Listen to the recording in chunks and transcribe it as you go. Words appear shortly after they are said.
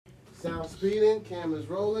Sound speeding, cameras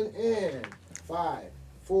rolling, and 5,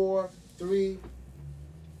 4, 3.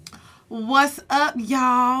 What's up,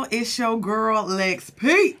 y'all? It's your girl, Lex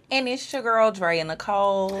P. And it's your girl, Drea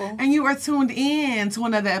Nicole. And you are tuned in to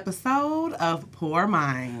another episode of Poor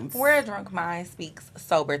Minds. Where a drunk mind speaks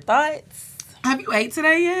sober thoughts. Have you ate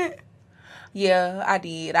today yet? Yeah, I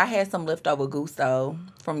did. I had some leftover gusto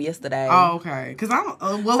from yesterday. Oh, okay. Because I'm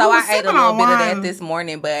so I ate a little bit of that this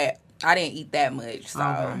morning, but I didn't eat that much. So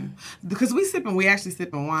okay. Because we actually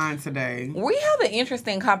sipping wine today. We have an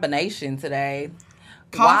interesting combination today.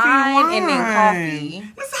 Coffee wine and then coffee.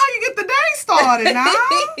 This is how you get the day started now.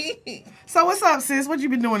 So what's up, sis? What you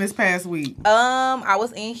been doing this past week? I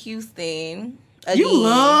was in Houston. Again. You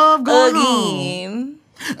love going home.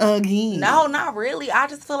 Again. No, not really. I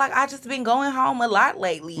just feel like I just been going home a lot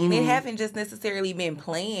lately. And it haven't just necessarily been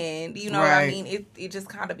planned. You know what I mean? It just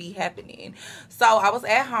kind of be happening. So I was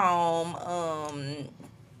at home.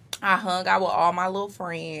 I hung out with all my little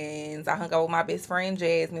friends. I hung out with my best friend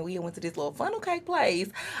Jasmine. We went to this little funnel cake place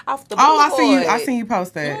off the boulevard. I seen you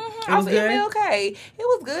post that. It was good. MLK. It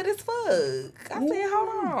was good as fuck. I said, hold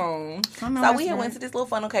on. So we went to this little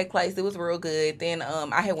funnel cake place. It was real good. Then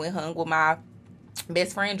I had hung with my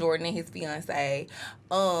best friend Jordan and his fiance.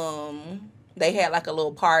 They had like a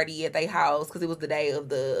little party at their house because it was the day of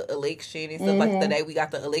the election and stuff, like the day we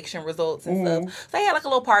got the election results and stuff. So they had like a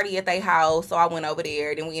little party at their house. So I went over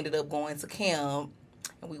there. Then we ended up going to camp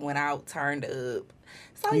and we went out, turned up.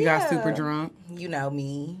 So you got super drunk. You know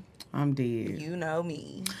me. I'm dead. You know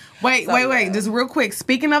me. Wait. Just real quick.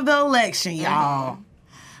 Speaking of the election, y'all.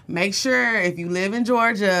 Make sure if you live in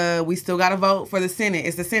Georgia, we still got to vote for the Senate.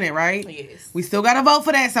 It's the Senate, right? Yes. We still got to vote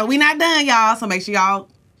for that. So we not done, y'all. So make sure y'all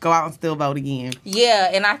go out and still vote again. Yeah,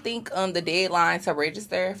 and I think the deadline to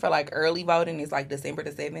register for like early voting is like December the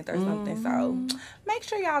 7th or something. So make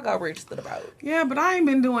sure y'all go register to vote. Yeah, but I ain't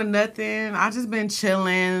been doing nothing. I just been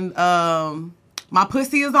chilling. My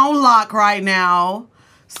pussy is on lock right now.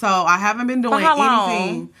 So I haven't been doing anything.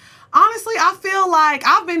 Long? Honestly, I feel like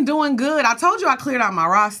I've been doing good. I told you I cleared out my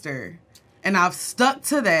roster. And I've stuck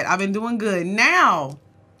to that. I've been doing good. Now,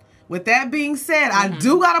 with that being said, I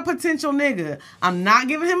do got a potential nigga. I'm not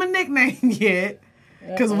giving him a nickname yet.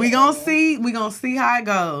 Because we gonna see how it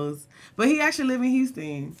goes. But he actually live in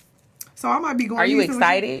Houston. So I might be going to Are you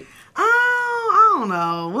excited? I don't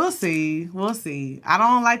know. We'll see. I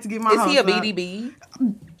don't like to get my hopes up. Is he a BDB?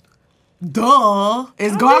 Duh.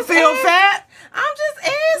 Is Garfield fat? I'm just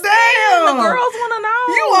asking. Damn. The girls want to know.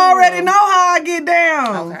 You already know how I get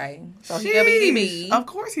down. Okay. So he's a BDB. Of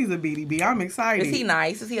course he's a BDB. I'm excited. Is he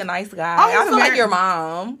nice? Is he a nice guy? Oh, I feel like your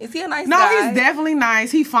mom. Is he a nice guy? No, he's definitely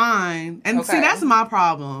nice. He fine. And see, that's my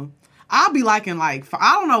problem. I'll be liking I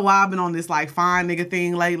don't know why I've been on this fine nigga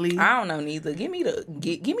thing lately. I don't know neither. Give me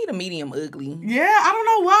the medium ugly. Yeah, I don't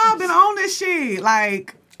know why I've been on this shit. I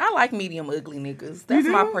like medium ugly niggas. That's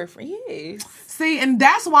my preference. Yes. See, and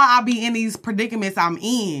that's why I be in these predicaments I'm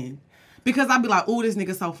in. Because I be like, oh, this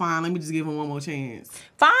nigga so fine. Let me just give him one more chance.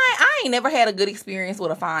 Fine. I ain't never had a good experience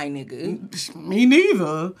with a fine nigga. Me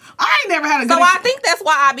neither. I ain't never had a good I think that's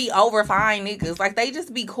why I be over fine niggas. They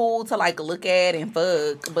just be cool to look at and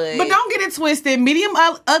fuck. But don't get it twisted. Medium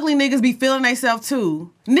ugly niggas be feeling themselves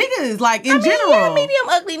too. Niggas, in general. Yeah, medium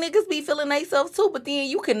ugly niggas be feeling themselves too. But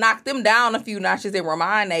then you can knock them down a few notches and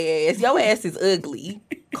remind their ass, your ass is ugly.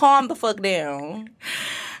 Calm the fuck down.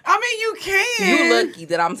 I mean, you can. You lucky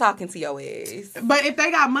that I'm talking to your ass. But if they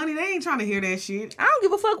got money, they ain't trying to hear that shit. I don't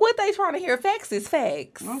give a fuck what they trying to hear. Facts is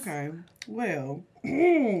facts. Okay. Well,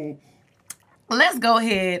 let's go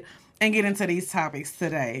ahead and get into these topics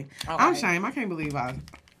today. Okay. I'm ashamed. I can't believe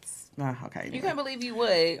okay. You can't believe you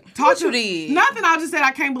would. What you did? Nothing. I just said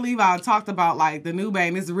I can't believe I talked about the new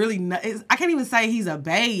babe. It's really I can't even say he's a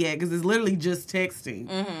bae yet because it's literally just texting.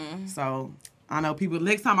 Mm-hmm. So I know people,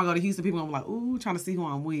 next time I go to Houston, people gonna be like, ooh, trying to see who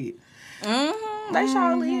I'm with. Mm-hmm. They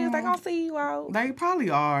sure is. They gonna see you out. They probably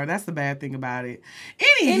are. That's the bad thing about it.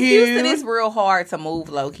 Anywho, in Houston, it's real hard to move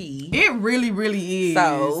low-key. It really, really is.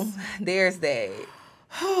 So, there's that.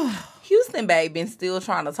 Houston babe been still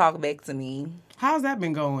trying to talk back to me. How's that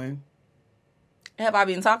been going? Have I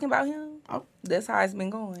been talking about him? Oh. That's how it's been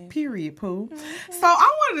going. Period, poo. Mm-hmm. So,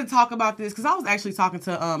 I wanted to talk about this because I was actually talking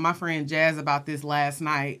to my friend Jazz about this last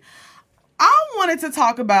night. I wanted to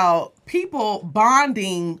talk about people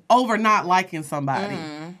bonding over not liking somebody.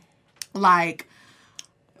 Like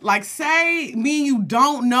say me and you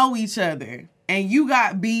don't know each other and you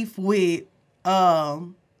got beef with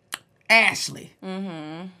Ashley.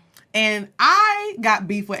 Mm-hmm. And I got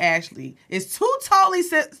beef with Ashley. It's two totally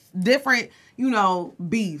different,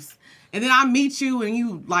 beefs. And then I meet you and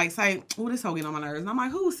you say, oh, this hoe getting on my nerves. And I'm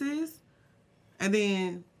like, who, sis? And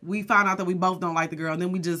then we find out that we both don't like the girl, and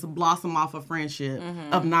then we just blossom off a friendship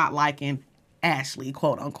of not liking Ashley,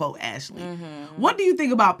 quote unquote Ashley. What do you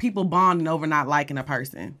think about people bonding over not liking a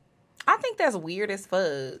person? I think that's weird as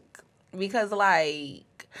fuck. Because, like,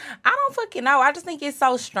 I don't fucking know. I just think it's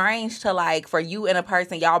so strange to, like, for you and a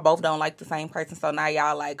person, y'all both don't like the same person. So now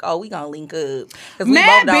y'all like, oh, we gonna link up. Because we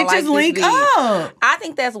Mad both don't bitches like link this bitch. up. I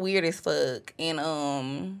think that's weird as fuck.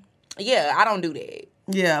 And, yeah, I don't do that.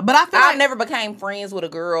 Yeah, but I feel I never became friends with a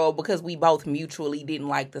girl because we both mutually didn't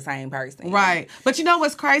like the same person. Right. But you know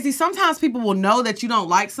what's crazy? Sometimes people will know that you don't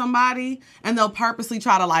like somebody and they'll purposely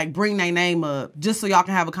try to like bring their name up just so y'all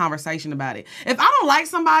can have a conversation about it. If I don't like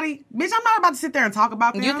somebody, bitch, I'm not about to sit there and talk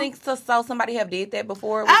about them. You think so somebody have did that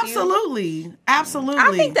before with Absolutely. you? Absolutely.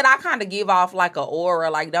 I think that I kind of give off like a aura,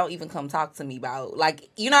 like don't even come talk to me about, like,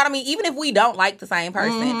 you know what I mean? Even if we don't like the same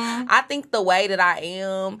person, I think the way that I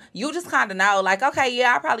am, you just kind of know, like, okay,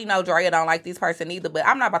 yeah, I probably know Drea don't like this person either, but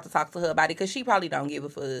I'm not about to talk to her about it because she probably don't give a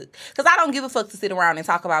fuck. Because I don't give a fuck to sit around and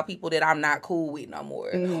talk about people that I'm not cool with no more,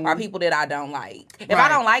 or people that I don't like. If I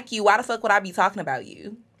don't like you, why the fuck would I be talking about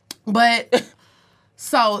you? But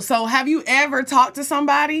so have you ever talked to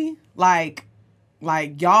somebody like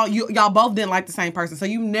y'all both didn't like the same person? So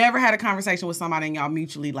you never had a conversation with somebody and y'all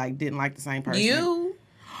mutually like didn't like the same person? You?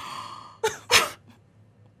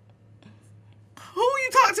 Who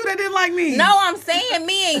you talked to that didn't like me? No, I'm saying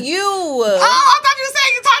me and you. Oh, I thought you were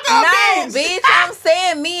saying you talked to a bitch. No, bitch, I'm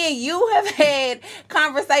saying me and you have had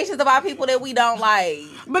conversations about people that we don't like.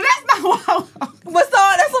 But that's not what But so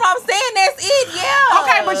that's what I'm saying. That's it, yeah.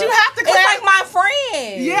 Okay, but you have to It's like my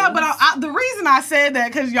friend. Yeah, but the reason I said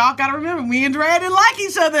that, because y'all got to remember, me and Drea didn't like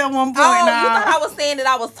each other at one point. Oh, now. you thought I was saying that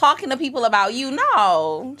I was talking to people about you?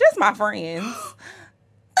 No, just my friends.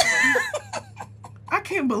 I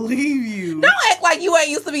can't believe you. Don't act like you ain't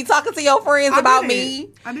used to be talking to your friends about me.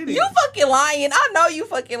 I did it. You fucking lying. I know you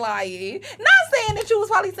fucking lying. Not saying that you was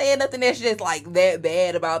probably saying nothing that's just like that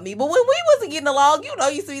bad about me. But when we wasn't getting along, you know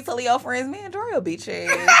you used to be telling your friends, man, Drea, bitch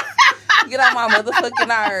ass. Get on my motherfucking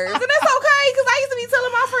nerves. And that's okay, because I used to be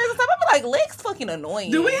telling my friends and stuff. I be like, Lex fucking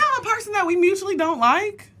annoying. Do we have a person that we mutually don't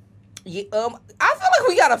like? Yeah, I feel like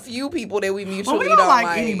we got a few people that we mutually we don't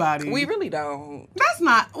like anybody. We really don't. That's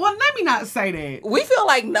not. Well, let me not say that. We feel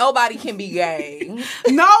like nobody can be gang.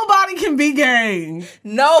 Nobody can be gang.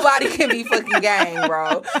 Nobody can be fucking gang,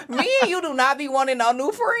 bro. Me and you do not be wanting no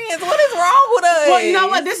new friends. What is wrong with us? Well, you know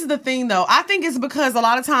what? This is the thing, though. I think it's because a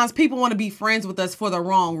lot of times people want to be friends with us for the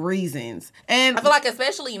wrong reasons, and I feel like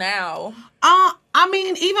especially now. I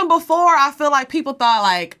mean, even before, I feel like people thought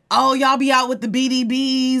like, oh, y'all be out with the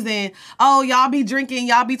BDBs and, oh, y'all be drinking,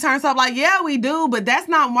 y'all be turned up. Like, yeah, we do, but that's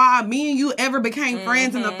not why me and you ever became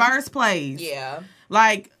friends in the first place. Yeah.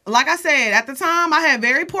 Like I said, at the time, I had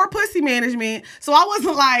very poor pussy management, so I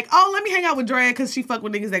wasn't like, oh, let me hang out with Drea because she fucked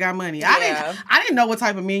with niggas that got money. Yeah. I didn't know what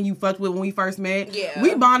type of men you fucked with when we first met. Yeah.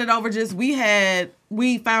 We bonded over just, we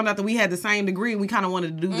found out that we had the same degree and we kind of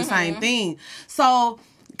wanted to do the same thing. So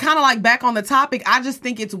kind of like back on the topic, I just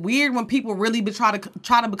think it's weird when people really try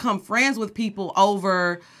to become friends with people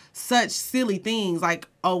over such silly things like,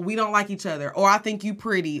 oh, we don't like each other, or I think you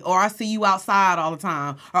pretty, or I see you outside all the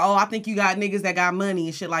time, or oh, I think you got niggas that got money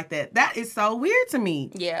and shit like that. That is so weird to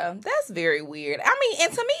me. Yeah, that's very weird. I mean,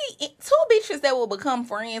 and to me, two bitches that will become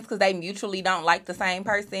friends because they mutually don't like the same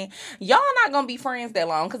person, y'all not gonna be friends that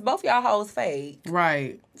long because both y'all hoes fake.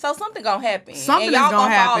 Right. So something gonna happen. Something and y'all is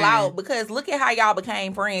gonna happen. fall out because look at how y'all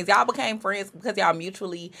became friends. Y'all became friends because y'all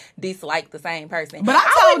mutually dislike the same person. But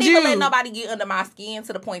I wouldn't even let you, nobody get under my skin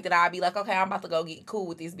to the point that I'd be like, okay, I'm about to go get cool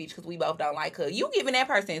with this bitch because we both don't like her. You giving that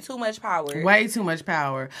person too much power. way too much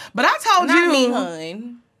power. But I told Not you, me,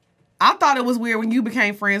 hun. I thought it was weird when you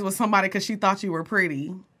became friends with somebody because she thought you were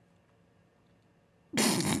pretty.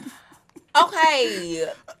 Okay.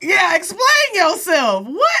 Yeah, explain yourself.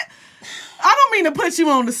 What? I don't mean to put you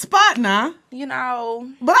on the spot now. You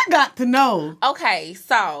know. But I got to know. Okay,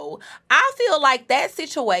 so I feel like that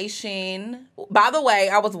situation, by the way,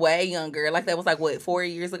 I was way younger. Like that was like, what, 4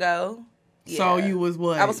 years ago? Yeah. So you was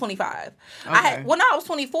what? I was 25. Okay. I was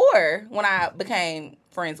 24 when I became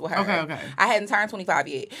friends with her. Okay. I hadn't turned 25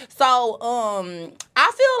 yet. So,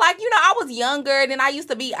 I feel like, I was younger, then I used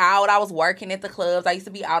to be out. I was working at the clubs. I used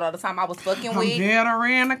to be out all the time. I was fucking with. Get her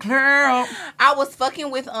in the club. I was fucking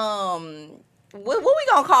with, what we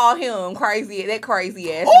gonna call him? That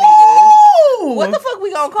crazy ass Ooh! nigga. What the fuck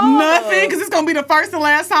we gonna call him? Nothing, because it's gonna be the first and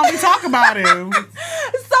last time we talk about him.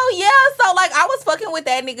 So like I was fucking with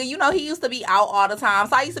that nigga. He used to be out all the time.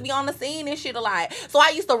 So I used to be on the scene and shit a lot. So I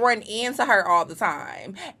used to run into her all the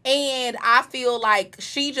time. And I feel like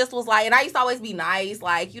she just was like, and I used to always be nice,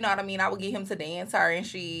 like, you know what I mean? I would get him to dance her and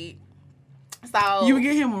shit. So You would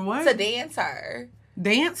get him a what? to dance her.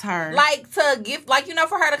 Dance her. Like to give, like, you know,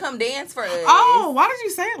 for her to come dance for us. Oh, why did you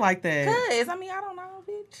say it like that? Cause I mean, I don't know,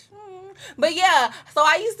 bitch. But yeah, so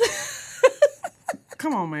I used to.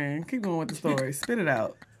 Come on, man. Keep going with the story. Spit it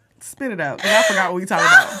out. Spit it out. Cause I forgot what we talking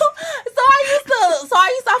about. So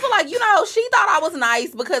I feel like, you know, she thought I was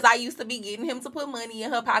nice because I used to be getting him to put money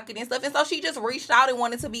in her pocket and stuff. And so she just reached out and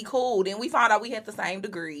wanted to be cool. Then we found out we had the same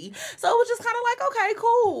degree. So it was just kind of like, okay,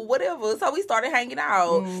 cool, whatever. So we started hanging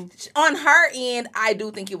out. On her end, I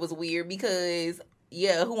do think it was weird because,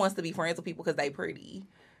 yeah, who wants to be friends with people because they pretty?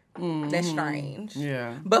 That's strange.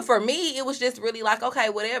 Yeah. But for me, it was just really like, okay,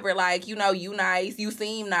 whatever. Like, you know, you nice. You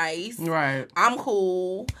seem nice. Right. I'm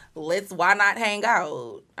cool. Why not hang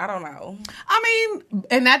out? I don't know. I mean,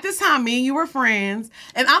 and at this time, me and you were friends.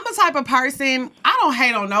 And I'm the type of person, I don't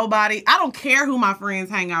hate on nobody. I don't care who my friends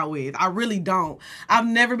hang out with. I really don't. I've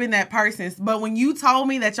never been that person. But when you told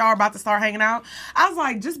me that y'all are about to start hanging out, I was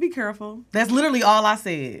like, just be careful. That's literally all I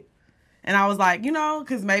said. And I was like, you know,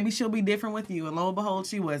 because maybe she'll be different with you. And lo and behold,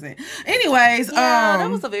 she wasn't. Anyways. Yeah,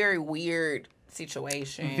 that was a very weird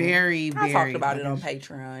situation. Very, very. I talked about it on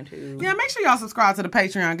Patreon, too. Yeah, make sure y'all subscribe to the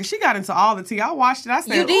Patreon because she got into all the tea. I watched it. I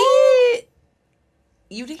said, You did?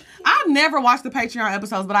 You did? I never watched the Patreon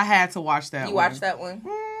episodes, but I had to watch that one. You watched that one?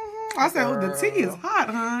 I said, well, the tea is hot,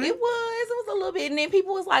 huh? It was a little bit. And then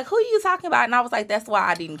people was like, who are you talking about? And I was like, that's why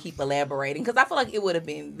I didn't keep elaborating. Because I feel like it would have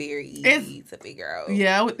been very easy to figure out.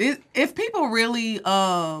 Yeah, if people really,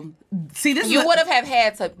 see this, you would have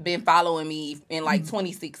had to been following me in like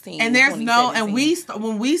 2016. And there's no, and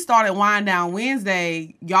when we started Wind Down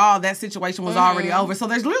Wednesday, y'all, that situation was already over. So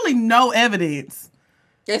there's literally no evidence.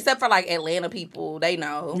 Except for like Atlanta people, they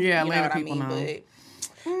know. Yeah, you Atlanta people know. But,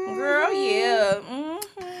 girl, yeah.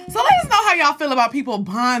 So let us know how y'all feel about people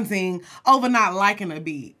bonding over not liking a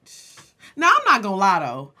bitch. Now, I'm not gonna lie,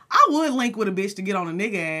 though. I would link with a bitch to get on a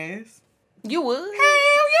nigga ass. You would?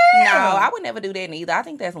 Hell yeah. No, I would never do that neither. I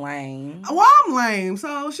think that's lame. Well, I'm lame,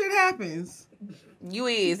 so shit happens. You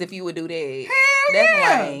is if you would do that. Hell that's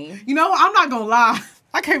yeah. lame. You know, I'm not gonna lie.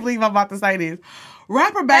 I can't believe I'm about to say this.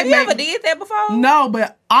 Rapper Bae. Have you ever did that before? No,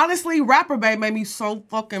 but honestly, Rapper Bae made me so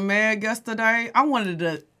fucking mad yesterday. I wanted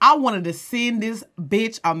to send this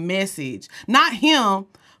bitch a message. Not him,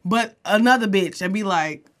 but another bitch and be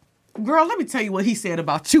like, girl, let me tell you what he said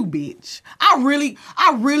about you, bitch. I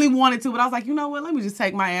really wanted to, but I was like, you know what? Let me just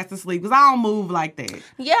take my ass to sleep because I don't move like that.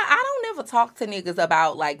 Yeah, I don't never talk to niggas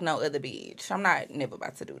about like no other bitch. I'm not never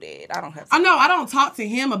about to do that. I don't have to. I know I don't talk to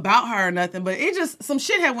him about her or nothing, but it just, some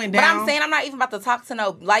shit had went down. But I'm saying I'm not even about to talk to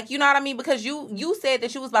no, like, you know what I mean? Because you said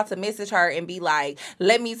that you was about to message her and be like,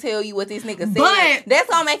 let me tell you what this nigga said. But that's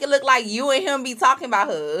gonna make it look like you and him be talking about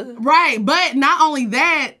her. Right, but not only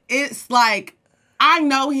that, it's like, I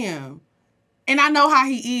know him. And I know how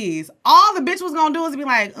he is. All the bitch was gonna do is be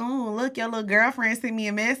like, oh, look, your little girlfriend sent me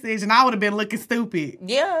a message. And I would have been looking stupid.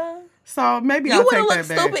 Yeah. So maybe I'll take that back. You would have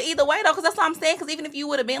looked stupid either way, though, because that's what I'm saying. Because even if you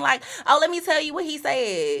would have been like, oh, let me tell you what he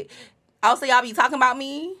said. Oh, so y'all be talking about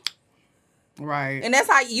me? Right. And that's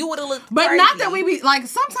how you would have looked But crazy. not that we be, like,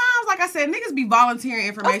 sometimes, like I said, niggas be volunteering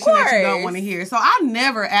information that you don't want to hear. So I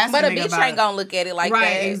never asked but a a nigga bitch about ain't gonna look at it like that.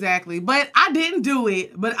 Right, exactly. But I didn't do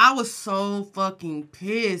it. But I was so fucking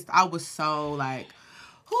pissed. I was so, like,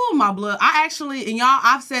 who my blood? I actually, and y'all,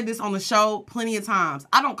 I've said this on the show plenty of times.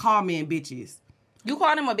 I don't call men bitches. You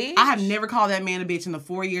called him a bitch? I have never called that man a bitch in the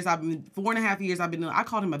 4.5 years I've been doing. I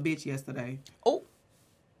called him a bitch yesterday. Oh.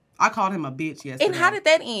 I called him a bitch yesterday. And how did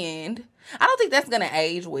that end? I don't think that's gonna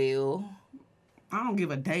age well. I don't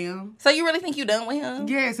give a damn. So you really think you done with him?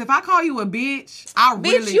 Yes, if I call you a bitch,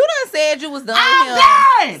 Bitch, you done said you was done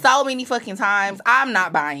with him done so many fucking times. I'm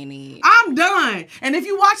not buying it. I'm done. And if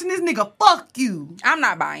you watching this nigga, fuck you. I'm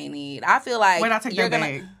not buying it. I feel like wait, I take that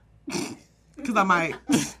back. Because I might.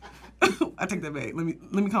 I take that back. Let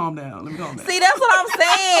me calm down. See, that's what I'm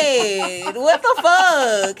saying. What the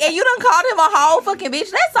fuck? And you done called him a whole fucking bitch.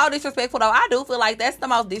 That's so disrespectful, though. I do feel like that's the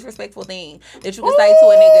most disrespectful thing that you can say to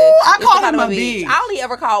a nigga. I called him a bitch. I only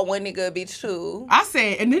ever called one nigga a bitch, too. I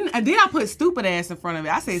said, and then I put stupid ass in front of it.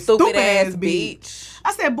 I said, stupid ass bitch.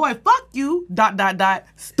 I said, boy, fuck you, ...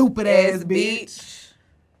 stupid ass bitch.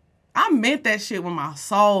 I meant that shit with my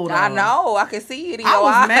soul, though. I know. I can see it in your eyes.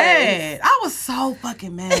 I was mad. I was so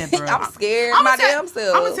fucking mad, bro. I'm scared my damn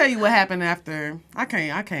self. I'm going to tell you what happened after. I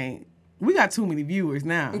can't. We got too many viewers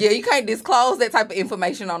now. Yeah, you can't disclose that type of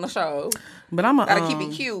information on the show. But I'm gotta keep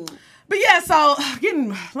it cute. But yeah, so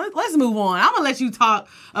let's move on. I'm going to let you talk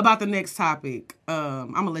about the next topic.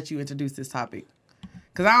 I'm going to let you introduce this topic.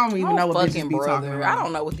 Because I don't even know what bitches be talking about. I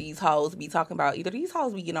don't know what these hoes be talking about either. These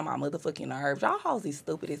hoes be getting on my motherfucking nerves. Y'all hoes is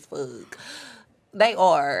stupid as fuck. They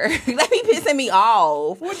are. They be pissing me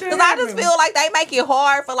off. Because I just feel like they make it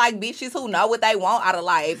hard for like bitches who know what they want out of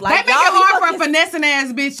life. Like, they make it hard for finessing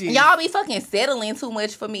ass bitches. Y'all be fucking settling too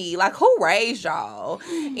much for me. Like, who raised y'all?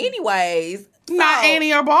 Anyways. Not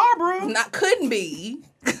Annie or Barbara. Couldn't be.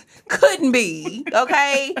 Couldn't be.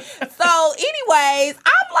 Okay? So, anyways,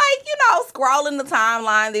 I'm like, scrolling the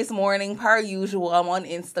timeline this morning, per usual. I'm on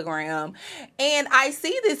Instagram. And I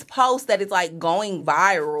see this post that is like going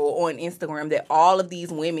viral on Instagram that all of these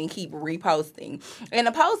women keep reposting. And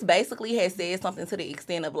the post basically has said something to the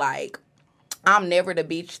extent of like, I'm never the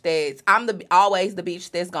bitch always the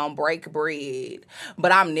bitch that's gonna break bread,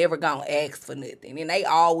 but I'm never gonna ask for nothing. And they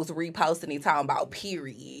always reposting and talking about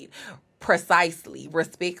period. Precisely,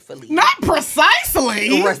 respectfully. Not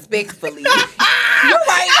precisely. Respectfully. You're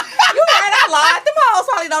right. I lied. Them hoes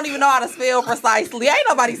probably don't even know how to spell precisely. Ain't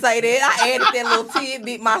nobody say that. I added that little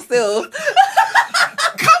tidbit myself.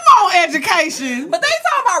 Come on, education. But they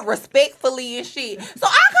talking about respectfully and shit. So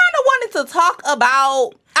I kind of wanted to talk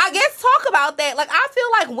about that. Like, I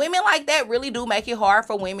feel like women like that really do make it hard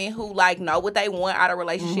for women who, like, know what they want out of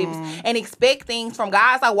relationships and expect things from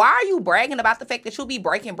guys. Like, why are you bragging about the fact that you be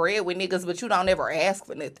breaking bread with niggas, but you don't ever ask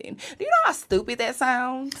for nothing? Do you know how stupid that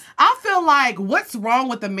sounds? I feel like, what's wrong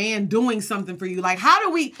with a man doing something for you? Like, why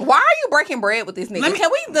are you breaking bread with this nigga?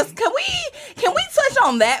 Can we touch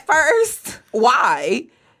on that first? Why?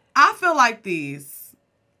 I feel like this.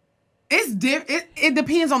 It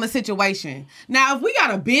depends on the situation. Now, if we got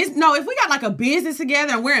like a business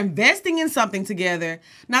together and we're investing in something together,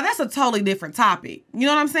 now that's a totally different topic. You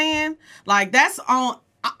know what I'm saying? Like,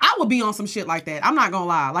 I would be on some shit like that. I'm not gonna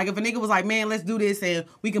lie. Like, if a nigga was like, man, let's do this and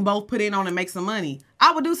we can both put in on and make some money,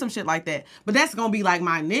 I would do some shit like that. But that's gonna be like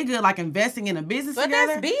my nigga, like investing in a business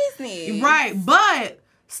together. But that's business. Right. But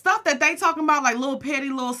stuff that they talking about, like little petty,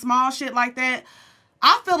 little small shit like that,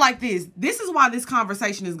 I feel like this is why this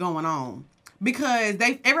conversation is going on. Because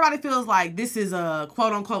everybody feels like this is a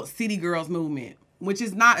quote-unquote city girls movement, which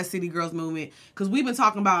is not a city girls movement. Because we've been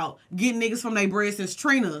talking about getting niggas from their bread since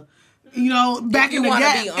Trina. Back in the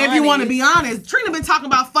day. If you want to be honest. Trina been talking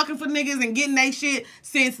about fucking for niggas and getting they shit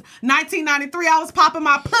since 1993. I was popping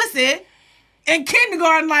my pussy in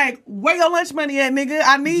kindergarten like, where your lunch money at, nigga?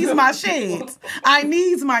 I needs my shit. I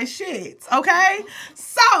needs my shit. Okay?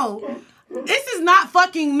 So... this is not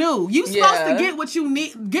fucking new. You supposed to get what you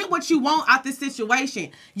need, get what you want out this situation.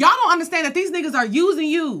 Y'all don't understand that these niggas are using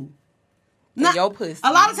you. Your pussy.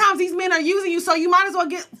 A lot of times these men are using you, so you might as well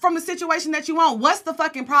get from the situation that you want. What's the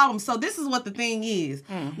fucking problem? So this is what the thing is.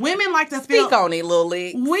 Women like to speak on it, little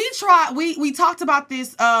lick. We talked about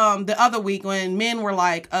this the other week when men were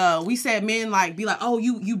like, we said men like be like, oh,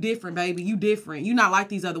 you different, baby, you different. You not like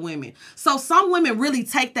these other women. So some women really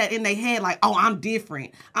take that in their head like, oh, I'm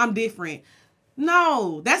different.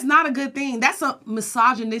 No, that's not a good thing. That's a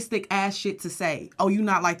misogynistic ass shit to say. Oh, you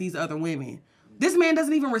not like these other women. This man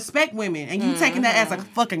doesn't even respect women, and you taking that as a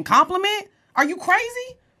fucking compliment? Are you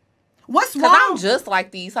crazy? What's wrong? 'Cause I'm just like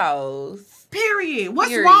these hoes. Period.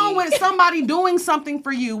 What's wrong with somebody doing something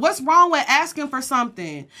for you? What's wrong with asking for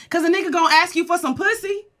something? 'Cause a nigga gonna ask you for some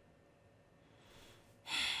pussy?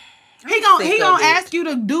 He gonna ask you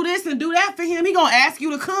to do this and do that for him. He gonna ask you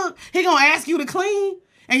to cook. He gonna ask you to clean,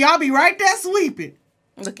 and y'all be right there sweeping.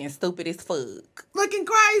 Looking stupid as fuck. Looking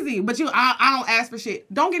crazy. But I don't ask for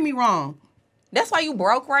shit. Don't get me wrong. That's why you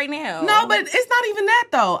broke right now. No, but it's not even that,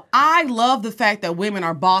 though. I love the fact that women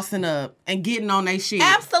are bossing up and getting on their shit.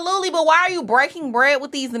 Absolutely, but why are you breaking bread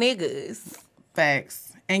with these niggas?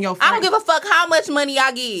 Facts. And your friend. I don't give a fuck how much money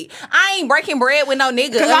I get. I ain't breaking bread with no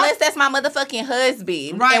nigga unless that's my motherfucking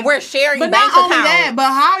husband. Right. And we're sharing bank accounts. But not only that, but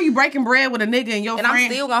how are you breaking bread with a nigga and your friend? And I'm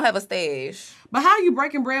still gonna have a stash. But how are you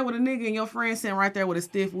breaking bread with a nigga and your friend sitting right there with a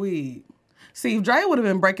stiff wig? See, if Dre would have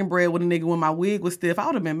been breaking bread with a nigga when my wig was stiff, I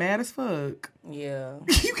would have been mad as fuck. Yeah.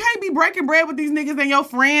 You can't be breaking bread with these niggas and your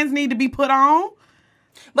friends need to be put on.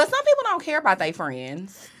 But some people don't care about their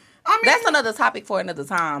friends. I mean, that's another topic for another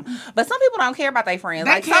time. But some people don't care about their friends.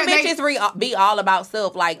 Like, some bitches be all about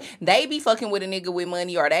self. Like, they be fucking with a nigga with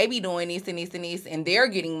money, or they be doing this and this and this, and they're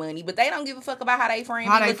getting money, but they don't give a fuck about how they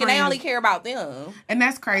friends be looking. They only care about them. And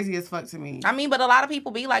that's crazy as fuck to me. I mean, but a lot of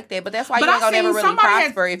people be like that. But that's why you ain't gonna never really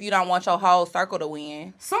prosper if you don't want your whole circle to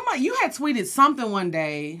win. You had tweeted something one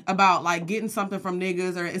day about, like, getting something from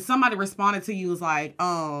niggas, and somebody responded to you was like,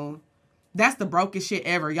 that's the brokest shit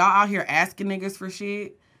ever. Y'all out here asking niggas for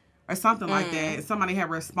shit. Or something like that. Somebody had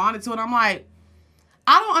responded to it. I'm like,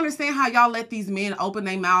 I don't understand how y'all let these men open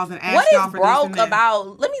their mouths and ask y'all for this and that. What is broke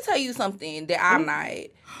about? Let me tell you something that I'm not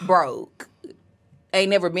broke. Ain't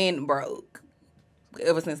never been broke.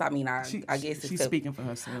 Ever since, I guess she's speaking for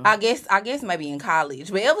herself. I guess maybe in college,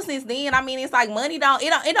 but ever since then, it's like money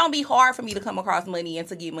it don't be hard for me to come across money and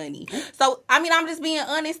to get money. So I'm just being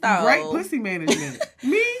honest though. Great pussy management.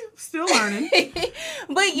 Me still learning.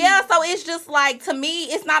 But yeah, so it's just like, to me,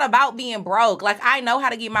 it's not about being broke. Like, I know how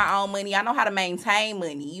to get my own money. I know how to maintain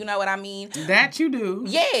money. You know what I mean? That you do.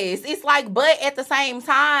 Yes, it's like, but at the same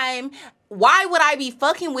time, why would I be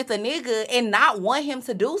fucking with a nigga and not want him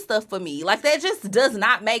to do stuff for me? Like, that just does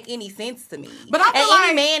not make any sense to me. But I feel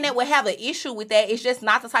any man that would have an issue with that is just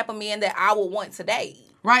not the type of man that I would want to date.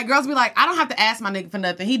 Right, girls be like, I don't have to ask my nigga for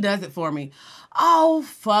nothing. He does it for me. Oh,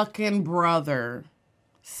 fucking brother.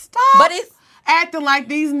 Stop. But it's acting like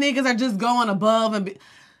these niggas are just going above and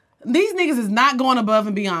these niggas is not going above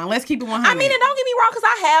and beyond. Let's keep it 100. And don't get me wrong, because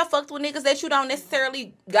I have fucked with niggas that you don't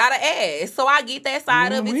necessarily gotta ask. So I get that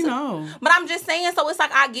side of it we too. know. But I'm just saying, so it's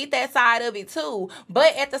like, I get that side of it too.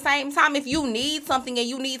 But at the same time, if you need something and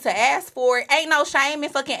you need to ask for it, ain't no shame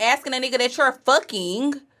in fucking asking a nigga that you're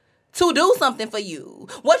fucking to do something for you.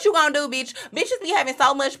 What you gonna do, bitch? Bitches be having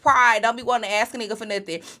so much pride. Don't be wanting to ask a nigga for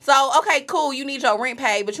nothing. So, okay, cool. You need your rent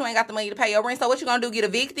paid, but you ain't got the money to pay your rent. So what you gonna do? Get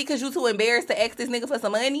evicted because you too embarrassed to ask this nigga for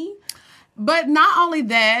some money? But not only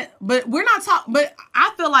that, but we're not talking. But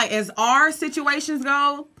I feel like as our situations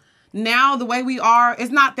go, now the way we are, it's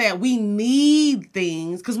not that we need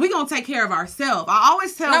things, because we gonna take care of ourselves. I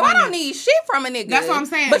always tell No, women, I don't need shit from a nigga. That's what I'm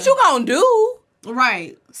saying. But you gonna do.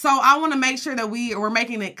 Right. So I want to make sure that we're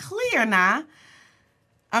making it clear now.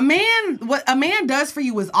 What a man does for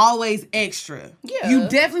you is always extra. Yeah. You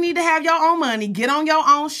definitely need to have your own money. Get on your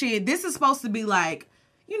own shit. This is supposed to be like,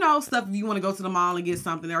 stuff if you want to go to the mall and get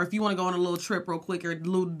something, or if you want to go on a little trip real quick, or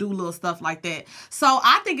do little stuff like that. So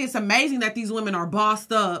I think it's amazing that these women are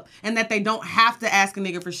bossed up and that they don't have to ask a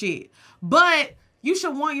nigga for shit. But you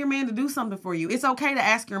should want your man to do something for you. It's okay to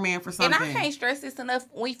ask your man for something. And I can't stress this enough.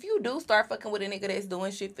 If you do start fucking with a nigga that's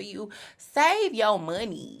doing shit for you, save your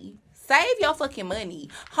money. Save your fucking money.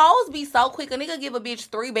 Hoes be so quick. A nigga give a bitch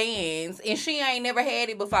 3 bands and she ain't never had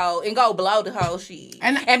it before and go blow the whole shit.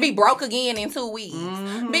 And be broke again in 2 weeks.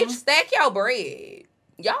 Mm-hmm. Bitch, stack your bread.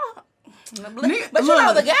 Y'all. But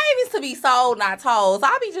the game is to be sold, not told. So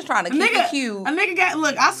I be just trying to keep it cute. A nigga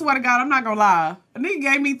I swear to God, I'm not gonna lie. A nigga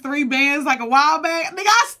gave me 3 bands like a while back. Nigga,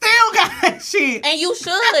 I still got that shit. And you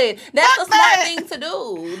should. That's a smart thing to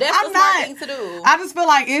do. Smart thing to do. I just feel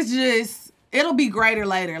like it'll be greater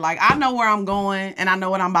later. Like, I know where I'm going and I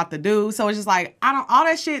know what I'm about to do. So it's just like, all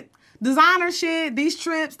that shit, designer shit, these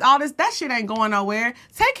trips, all this, that shit ain't going nowhere.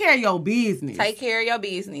 Take care of your business. Take care of your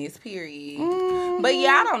business, period. Mm-hmm. But yeah,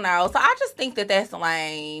 I don't know. So I just think that that's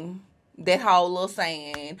lame. That whole little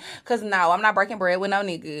saying. Because no, I'm not breaking bread with no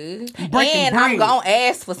nigga. I'm going to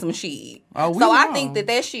ask for some shit. Oh, so I think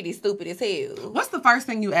that shit is stupid as hell. What's the first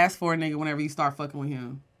thing you ask for a nigga whenever you start fucking with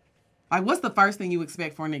him? Like, what's the first thing you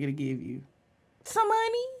expect for a nigga to give you? Some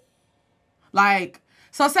money. Like,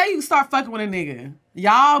 so say you start fucking with a nigga.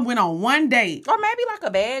 Y'all went on one date. Or maybe like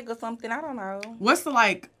a bag or something. I don't know. What's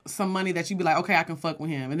some money that you be like, okay, I can fuck with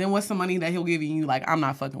him? And then what's some money that he'll give you and you like, I'm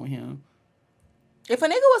not fucking with him? If a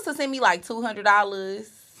nigga was to send me like $200,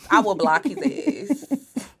 I would block his ass.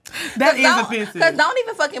 That is offensive. Because don't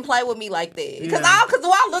even fucking play with me like that. Because do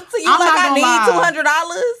I look to you like I need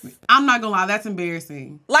 $200? I'm not gonna lie, that's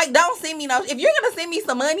embarrassing. Like, don't send me if you're gonna send me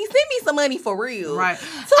some money for real. Right.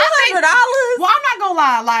 $200? Well, I'm not gonna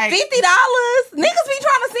lie, like $50? Niggas be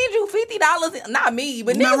trying to send you $50. Not me,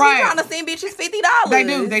 but niggas be trying to send bitches $50. They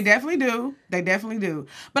do. They definitely do.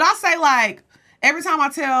 But I say, like, every time I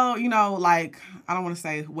tell, like, I don't want to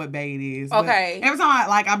say what bay it is. Okay. Every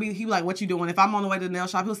time he be like, what you doing? If I'm on the way to the nail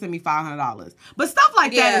shop, he'll send me $500. But stuff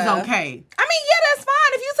like that is okay. That's fine.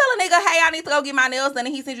 If you tell a nigga, hey, I need to go get my nails done,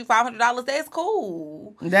 and he sends you $500, that's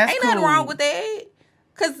cool. Ain't nothing wrong with that.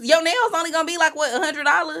 Because your nails only going to be like, what,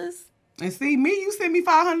 $100? And see, you send me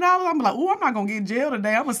 $500, I'm like, oh, I'm not going to get jail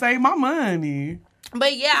today. I'm going to save my money.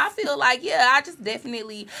 But yeah, I feel like, I feel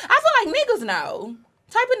like niggas know.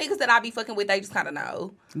 Type of niggas that I be fucking with, they just kind of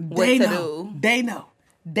know what to do. They know.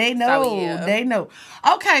 So, yeah. They know.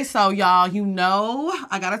 Okay, so y'all,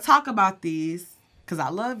 I got to talk about this because I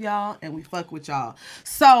love y'all and we fuck with y'all.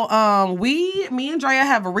 So, me and Drea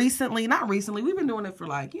have we've been doing it for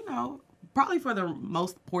probably for the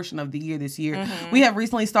most portion of the year this year. Mm-hmm. We have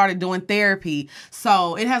recently started doing therapy.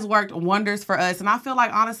 So it has worked wonders for us. And I feel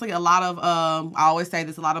like, honestly, a lot of, I always say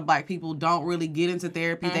this, a lot of Black people don't really get into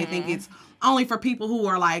therapy. Mm-hmm. They think it's only for people who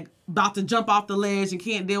are like about to jump off the ledge and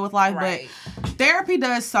can't deal with life. Right. But therapy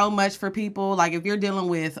does so much for people. Like if you're dealing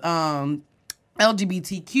with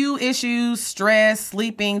LGBTQ issues, stress,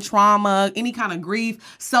 sleeping, trauma, any kind of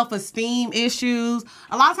grief, self-esteem issues.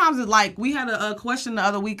 A lot of times it's like, we had a question the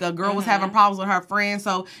other week, a girl was having problems with her friend.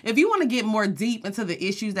 So if you want to get more deep into the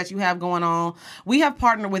issues that you have going on, we have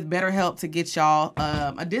partnered with BetterHelp to get y'all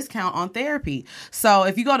a discount on therapy. So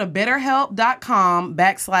if you go to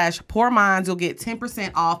betterhelp.com/poorminds, you'll get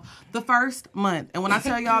 10% off the first month. And when I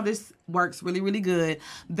tell y'all this works really, really good,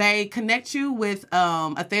 they connect you with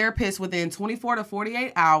a therapist within 24 to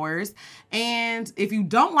 48 hours. And if you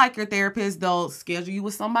don't like your therapist, they'll schedule you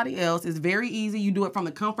with somebody else. It's very easy. You do it from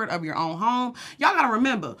the comfort of your own home. Y'all got to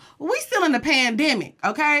remember, we still in the pandemic,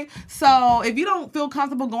 okay? So if you don't feel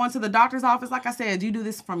comfortable going to the doctor's office, like I said, you do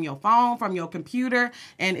this from your phone, from your computer,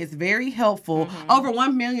 and it's very helpful. Over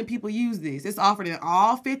 1 million people use this. It's offered in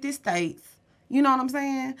all 50 states. You know what I'm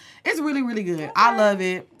saying? It's really, really good. Okay. I love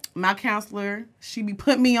it. My counselor, she be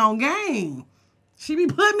putting me on game. She be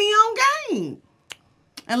putting me on game.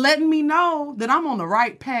 And letting me know that I'm on the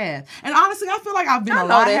right path. And honestly, I feel like I've been a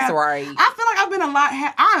lot happier. I know that's right. I feel like I've been a lot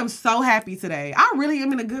I am so happy today. I really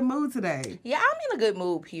am in a good mood today. Yeah, I'm in a good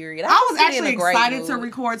mood, period. I was actually excited to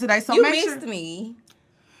record today. So you missed me.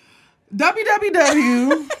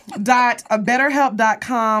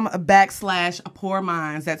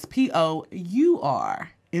 www.betterhelp.com/poorminds. That's POURMINDS.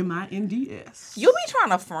 You be trying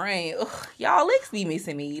to frame. Ugh, y'all, Lex be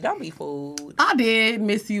missing me. Don't be fooled. I did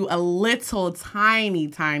miss you a little tiny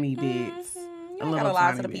bit. You ain't gotta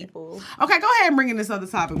lie to the people. Okay, go ahead and bring in this other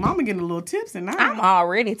topic. Mama getting a little tipsy now. I'm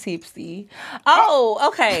already tipsy. Oh,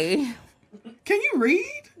 okay. Can you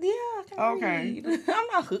read? Yeah, I can read. I'm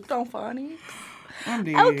not hooked on phonics. I'm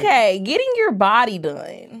dead. Okay, getting your body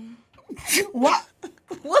done. What?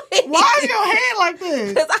 What? Why is your head like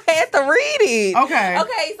this? Because I had to read it.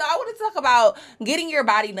 Okay, so I want to talk about getting your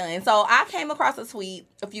body done. So I came across a tweet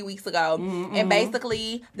a few weeks ago, and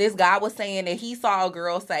basically this guy was saying that he saw a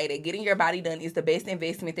girl say that getting your body done is the best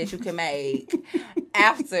investment that you can make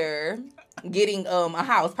after getting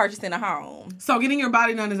purchasing a home. So getting your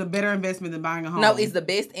body done is a better investment than buying a home? No, it's the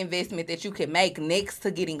best investment that you can make next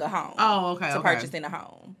to getting a home. Oh, okay. Purchasing a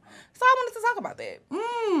home. So I wanted to talk about that.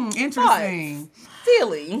 Interesting. Thoughts,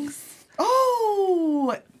 feelings.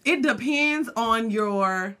 Oh, it depends on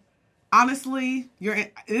your... Honestly,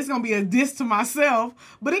 it's going to be a diss to myself,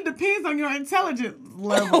 but it depends on your intelligence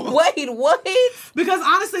level. Wait, what? Because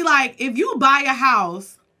honestly, like, if you buy a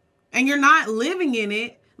house and you're not living in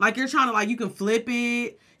it, like, you're trying to, like, you can flip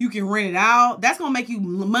it, you can rent it out, that's going to make you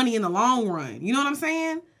money in the long run. You know what I'm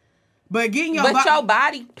saying? But getting your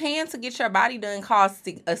paying to get your body done costs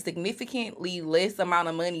a significantly less amount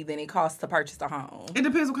of money than it costs to purchase a home. It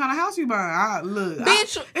depends what kind of house you buy.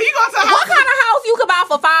 Bitch, what kind of house you could buy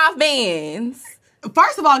for $5,000?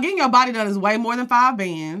 First of all, getting your body done is way more than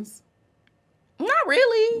 $5,000. Not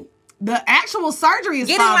really. The actual surgery is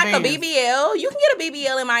getting like a BBL. You can get a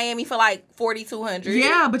BBL in Miami for like $4,200.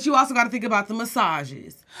 Yeah, but you also got to think about the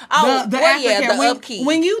massages. Oh, the upkeep.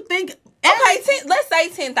 When you think. Okay, let's say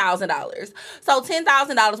 $10,000. So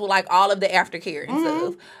 $10,000 with like all of the aftercare and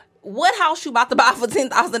stuff. What house you about to buy for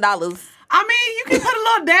 $10,000? I mean, you can put a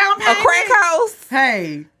little down payment. A crack house.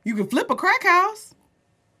 Hey, you can flip a crack house.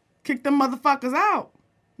 Kick them motherfuckers out.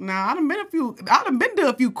 Now, I done been to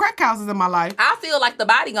a few crack houses in my life. I feel like the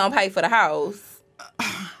body gonna pay for the house.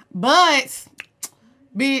 But,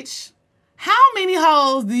 bitch, how many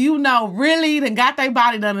hoes do you know really done got their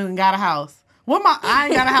body done and got a house? I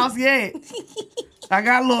ain't got a house yet. I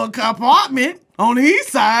got a little apartment on the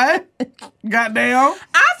east side. Goddamn.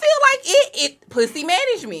 I feel like it pussy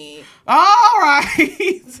management. All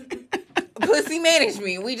right. Pussy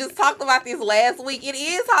management. We just talked about this last week. It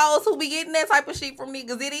is hoes who be getting that type of shit from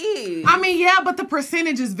niggas. It is. I mean, yeah, but the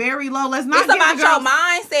percentage is very low. Let's not. It's about your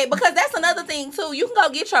mindset, because that's another thing too. You can go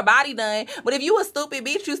get your body done, but if you a stupid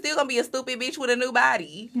bitch, you still gonna be a stupid bitch with a new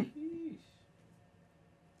body.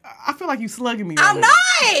 I feel like you slugging me. I'm not.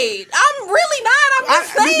 I'm really not. I'm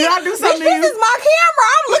just saying. Did I do something? This is my camera.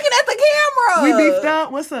 I'm looking at the camera. We beefed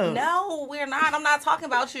up? What's up? No, we're not. I'm not talking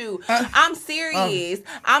about you. I'm serious.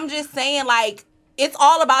 I'm just saying, like, it's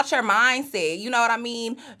all about your mindset. You know what I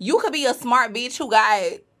mean? You could be a smart bitch who got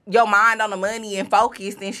your mind on the money and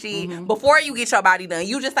focused and shit before you get your body done.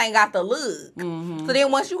 You just ain't got the look. So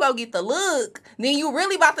then once you go get the look, then you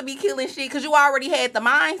really about to be killing shit because you already had the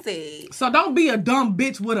mindset. So don't be a dumb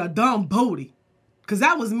bitch with a dumb booty. Because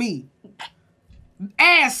that was me.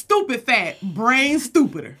 Ass stupid fat, brain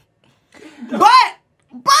stupider. But,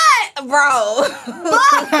 bro. But,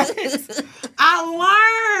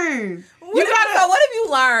 I learned. So what if you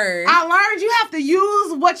learn? I learned you have to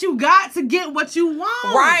use what you got to get what you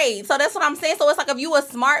want. Right. So that's what I'm saying. So it's like if you a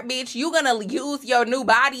smart bitch, you gonna use your new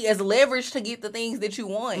body as leverage to get the things that you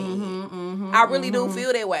want. I really do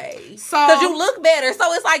feel that way. So because you look better.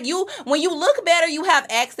 So it's like when you look better, you have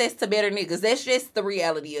access to better niggas. That's just the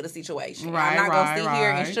reality of the situation. Right, I'm not gonna sit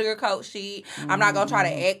here and sugarcoat shit. I'm not gonna try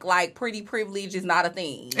to act like pretty privilege is not a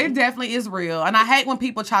thing. It definitely is real. And I hate when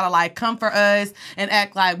people try to like comfort us and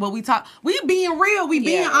act like we being real, we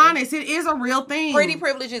being honest. It is a real thing. Pretty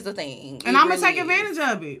privilege is a thing. And I'm going to take advantage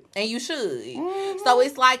of it. And you should. So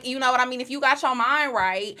it's like, you know what I mean? If you got your mind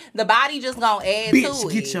right, the body just going to add to it.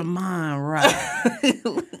 Bitch, get your mind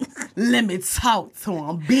right. Let me talk to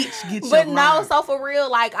him. Bitch, get your mind. But no, so for real,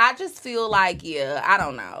 like, I just feel like, I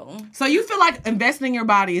don't know. So you feel like investing in your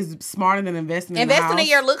body is smarter than investing in the house? Investing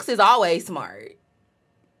in your looks is always smart.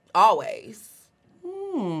 Always.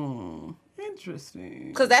 Interesting.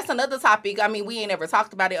 Because that's another topic. I mean, we ain't ever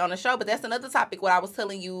talked about it on the show, but that's another topic. What I was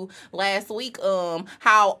telling you last week,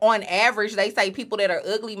 how on average they say people that are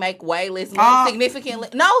ugly make way less money significantly.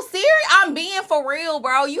 No, serious. I'm being for real,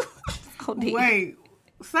 bro. You. Wait,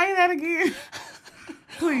 say that again.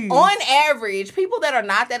 Please. On average, people that are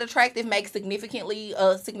not that attractive make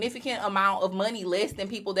a significant amount of money less than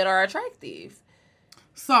people that are attractive.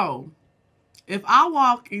 So, if I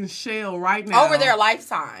walk in Shell right now, over their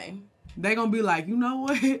lifetime, they gonna be like, you know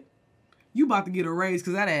what? You about to get a raise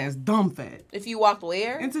because that ass dumb fat. If you walked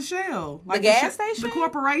where? Into Shell. Like the gas station? The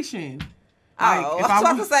corporation. Like, I was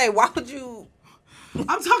about to say, why would you...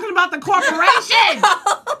 I'm talking about the corporation!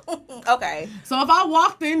 Okay. So if I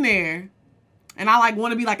walked in there and I like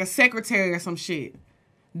want to be like a secretary or some shit,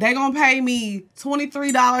 they gonna pay me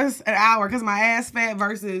 $23 an hour because my ass fat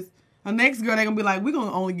versus... The next girl, they gonna be like, we're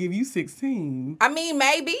gonna only give you 16. I mean,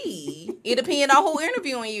 maybe. It depends on who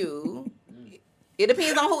interviewing you. It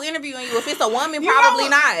depends on who interviewing you. If it's a woman, probably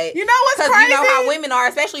not. You know what's crazy? Because you know how women are,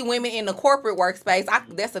 especially women in the corporate workspace.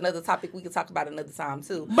 That's another topic we can talk about another time,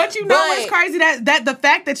 too. But you know what's crazy? That the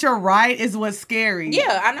fact that you're right is what's scary.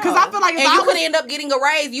 Yeah, I know. Because I feel like you could end up getting a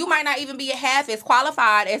raise. You might not even be half as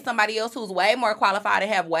qualified as somebody else who's way more qualified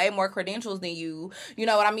and have way more credentials than you. You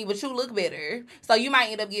know what I mean? But you look better. So you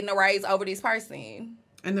might end up getting a raise over this person.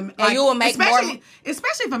 And you will make more.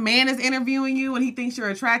 Especially if a man is interviewing you and he thinks you're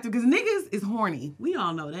attractive, because niggas is horny. We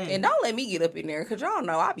all know that. And don't let me get up in there, because y'all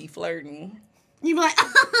know I be flirting. You be like,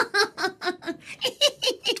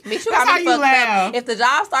 bitch, you got me fucked up. If the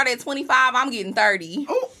job started at 25, I'm getting 30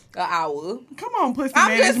 an hour. Come on, pussy I'm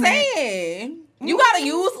management. just saying. You gotta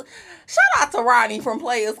use. Shout out to Ronnie from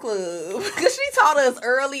Players Club, because she taught us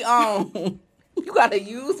early on. You gotta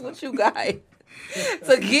use what you got to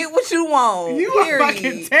get what you want. You are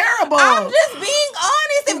fucking terrible. I'm just being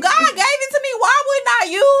honest. If God gave it to me, why wouldn't I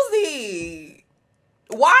use it?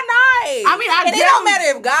 Why not? I mean, it don't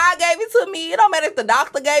matter if God gave it to me. It don't matter if the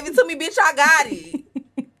doctor gave it to me. Bitch, I got it.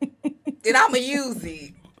 And I'ma use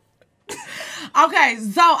it. Okay,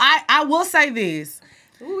 so I will say this.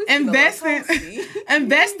 Ooh,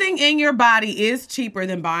 investing in your body is cheaper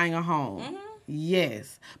than buying a home. Mm-hmm.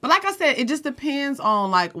 Yes. But like I said, it just depends on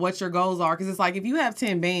like what your goals are. Because it's like if you have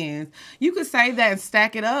 10 bands, you could save that and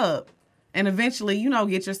stack it up. And eventually,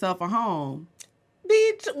 get yourself a home.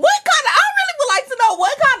 Bitch, I really would like to know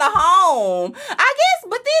what kind of home. I guess,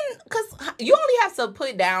 but then, because you only have to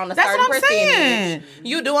put down a certain percentage. Saying.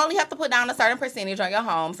 You do only have to put down a certain percentage on your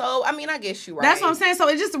home. So, I mean, I guess you're right. That's what I'm saying. So,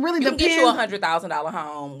 it just really depends. You can get you a $100,000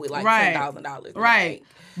 home with like $10,000. Right.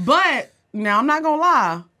 But, now, I'm not going to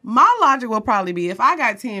lie. My logic will probably be if I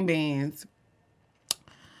got 10 bands,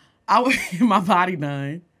 I would get my body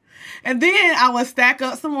done. And then I would stack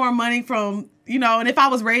up some more money from, and if I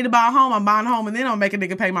was ready to buy a home, I'm buying a home and then I'll make a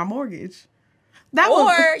nigga pay my mortgage.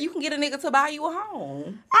 You can get a nigga to buy you a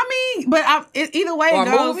home. I mean, but either way or it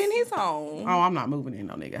goes. Move in his home. Oh, I'm not moving in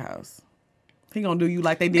no nigga house. He gonna do you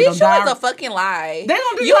like they did on Bitch, you is a fucking lie. They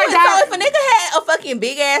gonna do you like that. So if a nigga had a fucking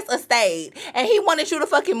big ass estate and he wanted you to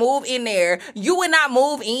fucking move in there, you would not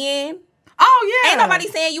move in? Oh, yeah. Ain't nobody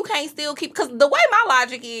saying you can't still keep... Because the way my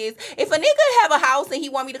logic is, if a nigga have a house and he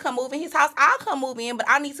want me to come move in his house, I'll come move in, but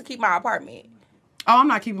I need to keep my apartment. Oh, I'm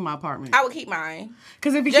not keeping my apartment. I would keep mine.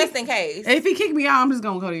 Because if just in case. If he kick me out, I'm just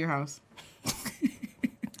going to go to your house.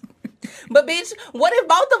 But bitch, what if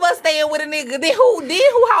both of us staying with a nigga? Then who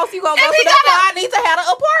house you gonna go to? That's why I need to have an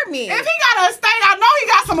apartment. If he got a estate, I know he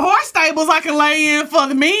got some horse stables I can lay in for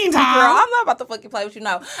the meantime. Girl, I'm not about to fucking play with you.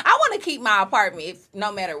 No, I want to keep my apartment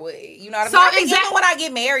no matter what. You know what I mean? Even when I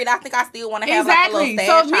get married, I think I still want to have like a little stash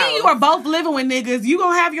So if me and you are both living with niggas, you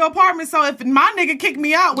gonna have your apartment. So if my nigga kick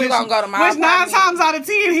me out, you gonna go to my apartment. 9 times out of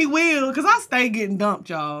 10 he will, because I stay getting dumped,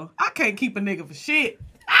 y'all. I can't keep a nigga for shit.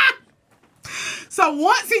 So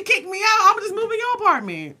once he kicked me out, I'm just moving your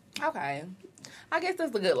apartment. Okay. I guess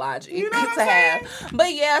that's a good logic You know what to I'm saying? have.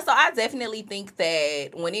 But yeah, so I definitely think that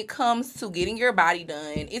when it comes to getting your body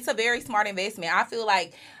done, it's a very smart investment. I feel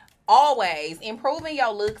like always improving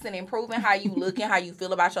your looks and improving how you look and how you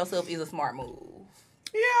feel about yourself is a smart move.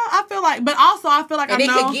 Yeah, I feel like, but also I feel like And I it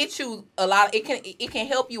know. can get you a lot. It can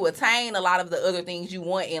help you attain a lot of the other things you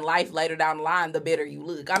want in life later down the line. The better you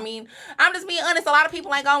look. I mean, I'm just being honest. A lot of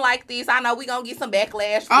people ain't gonna like this. I know we gonna get some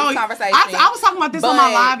backlash for this conversation. I was talking about this on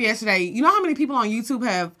my live yesterday. You know how many people on YouTube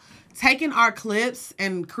have taken our clips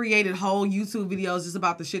and created whole YouTube videos just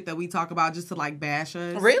about the shit that we talk about, just to like bash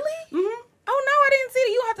us? Really? Mm-hmm. Oh no, I didn't see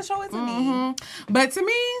it. You have to show it to me. But to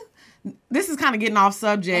me, this is kind of getting off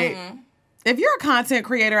subject. If you're a content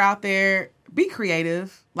creator out there, be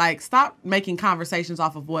creative. Like, stop making conversations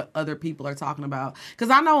off of what other people are talking about. Because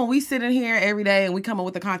I know when we sit in here every day and we come up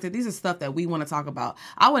with the content, these are stuff that we want to talk about.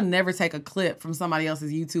 I would never take a clip from somebody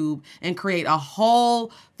else's YouTube and create a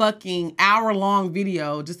whole fucking hour-long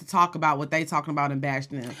video just to talk about what they talking about and bash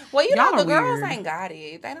them. Well, you Y'all know, the are girls weird. ain't got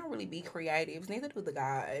it. They don't really be creatives. Neither do the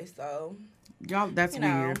guys. So, Y'all, that's you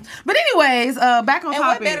know. weird. But anyways, back on and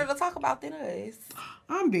topic. what better to talk about than us?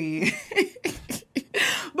 I'm dead.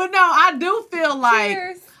 But no, I do feel like,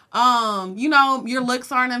 Cheers. you know, your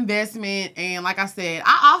looks are an investment. And like I said,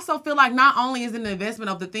 I also feel like not only is it an investment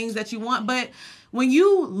of the things that you want, but when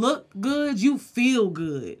you look good, you feel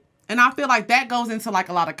good. And I feel like that goes into like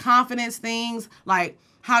a lot of confidence things, like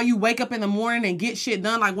how you wake up in the morning and get shit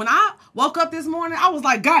done. Like when I woke up this morning, I was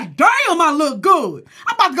like, God damn, I look good.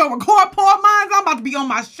 I'm about to go record Poor Minds. I'm about to be on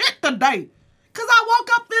my shit today. Because I woke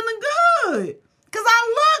up feeling good. Because I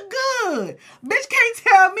look good. Bitch can't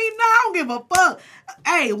tell me no, I don't give a fuck.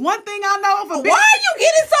 Hey, one thing I know if a bitch... Why are you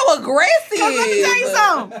getting so aggressive? Because let me tell you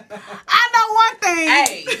something. I know one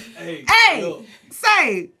thing. Hey,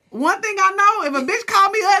 say... One thing I know, if a bitch call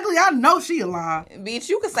me ugly, I know she a lie. Bitch,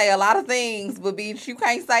 you can say a lot of things, but bitch, you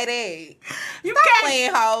can't say that. You Stop can't,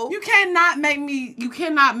 playing, hoe. You cannot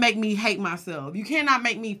make me hate myself. You cannot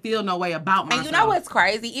make me feel no way about myself. And you know what's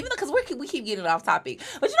crazy? Even because we keep getting off topic.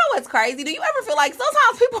 But you know what's crazy? Do you ever feel like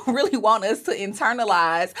sometimes people really want us to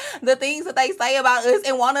internalize the things that they say about us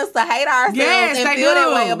and want us to hate ourselves and feel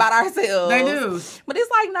that way about ourselves? They do. But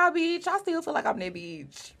it's like, nah, bitch, I still feel like I'm that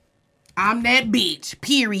bitch. I'm that bitch,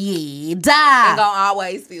 period. And gonna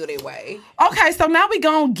always feel that way. Okay, so now we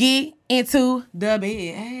gonna get into the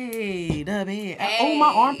bed. Hey, the bed. Hey. Oh,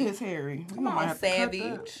 my armpit's hairy. Come on,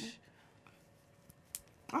 savage.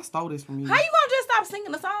 I stole this from you. How you gonna just stop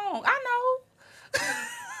singing the song? I know.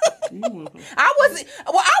 I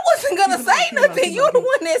wasn't gonna say nothing. You the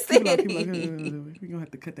one that said it. We're gonna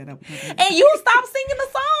have to cut that up. And you stop singing the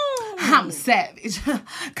song. I'm savage.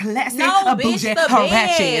 Classic. No, bitch, bougie, the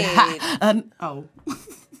ratchet. Oh.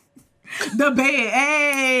 The bed.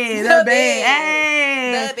 Hey, the bed.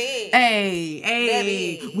 Hey. The bed.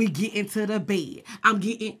 Hey. We get into the bed. I'm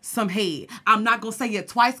getting some head. I'm not gonna say it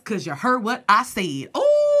twice because you heard what I said.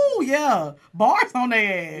 Oh, yeah. Bars on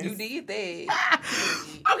their ass. You did that.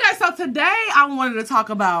 Okay, so today I wanted to talk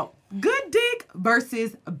about good dick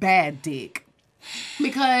versus bad dick.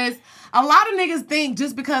 Because a lot of niggas think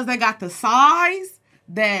just because they got the size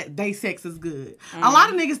that they sex is good. A lot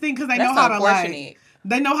of niggas think because they know how to like,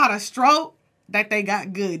 they know how to stroke that they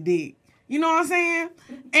got good dick. You know what I'm saying?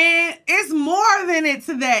 And it's more than it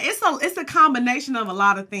to that. It's a combination of a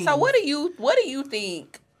lot of things. So what do you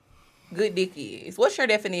think good dick is? What's your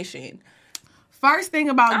definition? First thing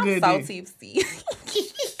about I'm good so dick. tipsy.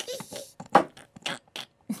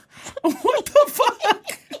 What the fuck?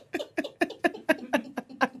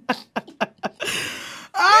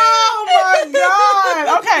 Oh my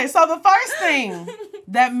God. Okay, so the first thing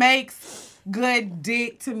that makes good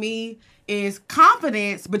dick to me is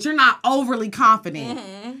confidence, but you're not overly confident.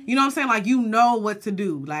 Mm-hmm. You know what I'm saying? Like, you know what to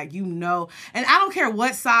do. Like, you know. And I don't care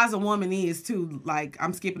what size a woman is, too. Like,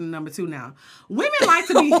 I'm skipping to number 2 now. Women like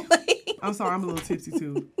to be... I'm sorry, I'm a little tipsy,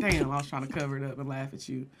 too. Damn, I was trying to cover it up and laugh at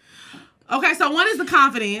you. Okay, so 1 is the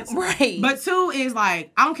confidence. Right. But 2 is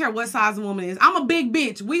like, I don't care what size a woman is. I'm a big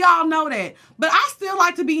bitch. We all know that. But I still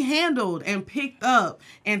like to be handled and picked up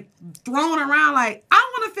and thrown around. Like,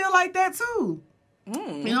 I want to feel like that, too. You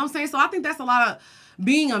know what I'm saying? So I think that's a lot of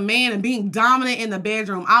being a man and being dominant in the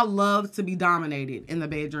bedroom. I love to be dominated in the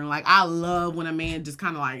bedroom. Like, I love when a man just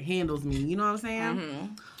kind of like handles me. You know what I'm saying? Mm-hmm.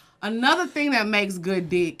 Another thing that makes good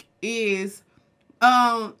dick is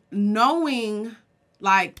knowing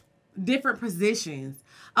like different positions.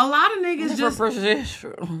 A lot of niggas different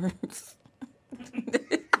positions.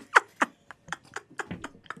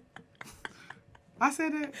 I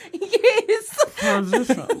said it? Yes.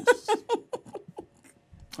 Positions.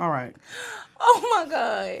 All right. Oh my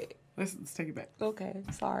God. Let's take it back. Okay,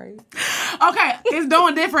 sorry. Okay, it's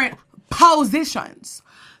doing different positions.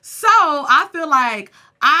 So I feel like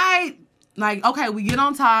okay, we get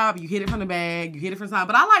on top, you hit it from the bag, you hit it from the side.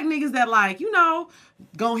 But I like niggas that like,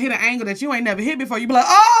 gonna hit an angle that you ain't never hit before. You be like,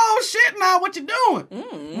 oh shit, now what you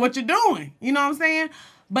doing? What you doing? You know what I'm saying?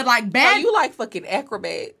 But like bad. So you like fucking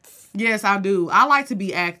acrobats? Yes, I do. I like to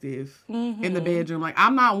be active in the bedroom. Like,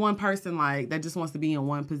 I'm not one person like that just wants to be in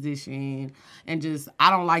one position and just, I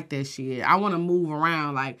don't like that shit. I want to move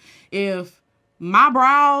around. Like, if my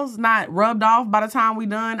brows not rubbed off by the time we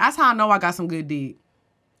done, that's how I know I got some good dick.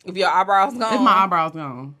 If your eyebrows gone? If my eyebrows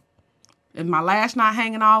gone. If my lash not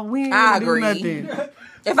hanging off, we ain't gonna do nothing.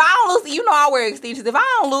 If I don't lose, I wear extensions. If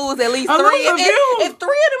I don't lose at least 3, if 3 of them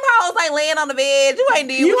hoes ain't laying on the bed, you ain't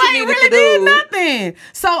did what you needed to do. Did nothing.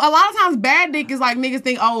 So a lot of times bad dick is like niggas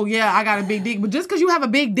think, oh yeah, I got a big dick. But just because you have a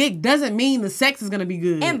big dick doesn't mean the sex is going to be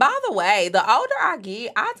good. And by the way, the older I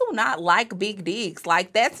get, I do not like big dicks.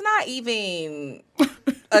 Like, that's not even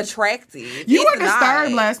attractive. You were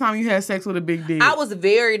disturbed last time you had sex with a big dick. I was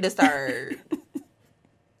very disturbed.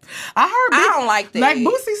 I don't like that. Like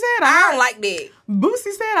Boosie said, I don't like that.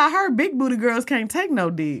 Boosie said, I heard big booty girls can't take no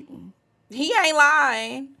dick. He ain't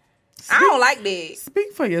lying. I don't like that.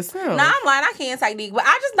 Speak for yourself. Nah, I'm lying. I can't take dick, but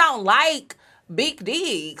I just don't like big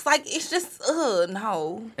dicks. Like, it's just,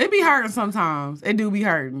 no. It be hurting sometimes. It do be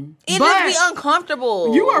hurting. It just be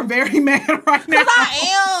uncomfortable. You are very mad right now. Because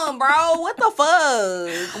I am, bro. What the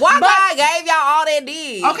fuck? Why God gave y'all all that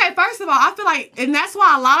dick? Okay, first of all, I feel like, and that's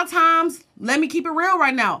why a lot of times, let me keep it real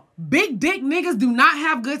right now, big dick niggas do not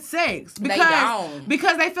have good sex. They don't.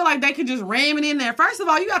 Because they feel like they can just ram it in there. First of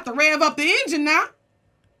all, you got to rev up the engine now.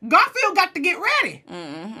 Garfield got to get ready.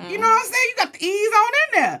 Mm-hmm. You know what I'm saying? You got to ease on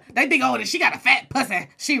in there. They think, oh, she got a fat pussy.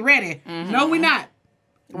 She ready. Mm-hmm. No, we not.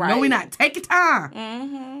 Right. No, we not. Take your time.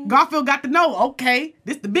 Mm-hmm. Garfield got to know, okay,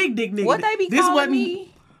 this the big dick nigga. What they be calling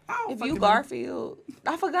me? If you Garfield.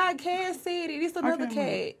 I forgot Cass said it. It's another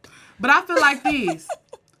cat. But I feel like this.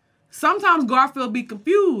 Sometimes Garfield be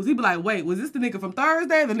confused. He be like, wait, was this the nigga from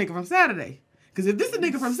Thursday or the nigga from Saturday? Because if this the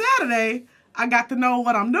nigga from Saturday, I got to know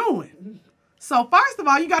what I'm doing. So first of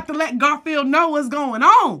all, you got to let Garfield know what's going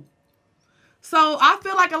on. So I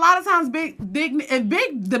feel like a lot of times the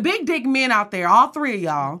big dick men out there, all 3 of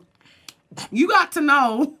y'all, you got to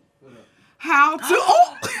know how to...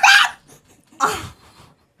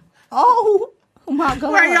 Oh my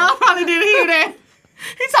God. Where y'all probably didn't hear that.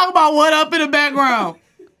 He talking about what up in the background.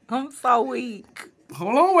 I'm so weak.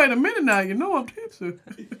 Hold on, wait a minute now. You know I'm tipsy.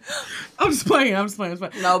 I'm just playing. No,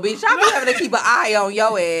 bitch, I be having to keep an eye on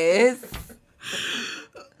your ass.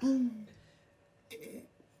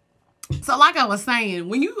 So like I was saying,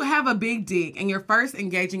 when you have a big dick and you're first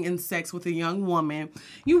engaging in sex with a young woman,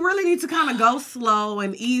 you really need to kind of go slow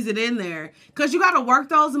and ease it in there because you got to work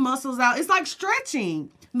those muscles out. It's like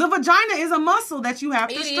stretching. The vagina is a muscle that you have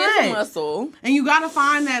to stretch. It is a muscle. And you got to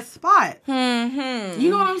find that spot. Mm-hmm. You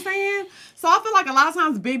know what I'm saying? So I feel like a lot of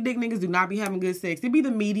times big dick niggas do not be having good sex. They be the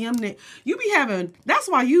medium. You be having, that's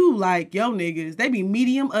why you like yo niggas. They be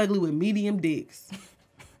medium ugly with medium dicks.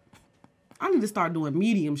 I need to start doing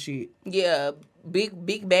medium shit. Yeah,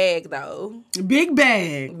 big bag though. Big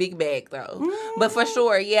bag though. Mm. But for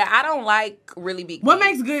sure, yeah, I don't like really big. What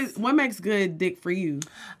makes good dick for you?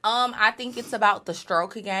 I think it's about the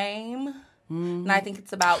stroke game. Mm-hmm. And I think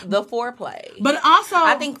it's about the foreplay. But also,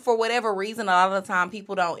 I think for whatever reason, a lot of the time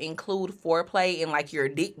people don't include foreplay in like your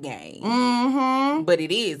dick game. Mm-hmm. But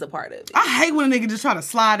it is a part of it. I hate when a nigga just try to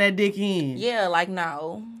slide that dick in. Yeah, like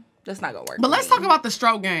no, that's not gonna work. But let's talk about the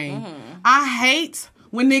stroke game. Mm-hmm. I hate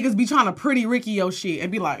when niggas be trying to pretty Ricky your shit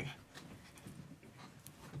and be like,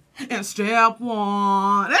 and step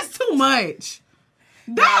 1. That's too much.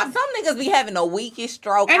 Some niggas be having the weakest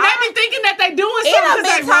stroke. And they be thinking that they doing something. It done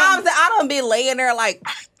been times that I done been laying there like...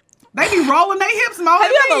 They be rolling their hips more than me.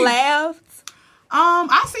 Have you ever laughed?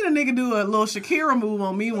 I seen a nigga do a little Shakira move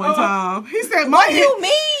on me one time. He said, what do you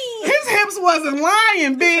mean? His hips wasn't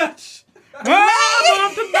lying, bitch.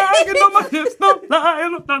 My hips don't lie.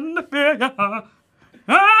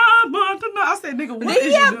 I said, nigga, what did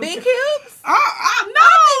he have big hips? No.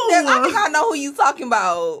 I think I know who you talking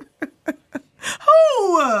about.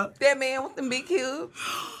 Who? That man with them big hips.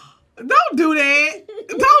 Don't do that.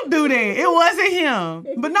 Don't do that. It wasn't him.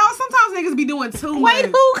 But no, sometimes niggas be doing too much. Wait,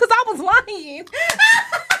 who? Because I was lying.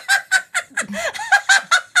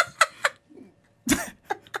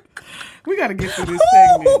 We got to get through this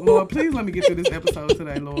segment. Lord, please let me get through this episode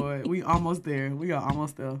today, Lord. We almost there. We are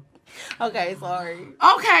almost there. Okay, sorry.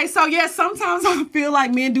 Okay, so yeah, sometimes I feel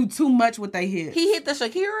like men do too much with their hips. He hit the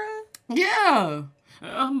Shakira? Yeah. But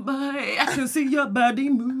I can see your body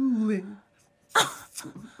moving.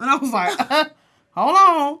 And I was like, hold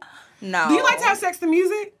on. No. Do you like to have sex to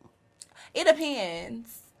music? It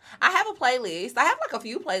depends. I have a playlist. I have like a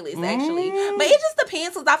few playlists actually. But it just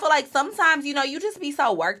depends because I feel like sometimes, you know, you just be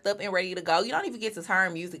so worked up and ready to go. You don't even get to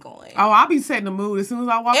turn music on. Oh, I'll be setting the mood as soon as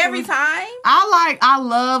I walk Every in. time? I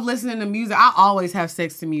love listening to music. I always have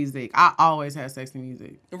sex to music.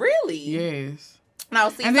 Really? Yes. No,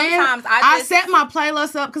 see, And then sometimes I set my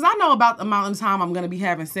playlist up because I know about the amount of time I'm going to be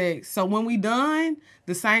having sex. So when we done,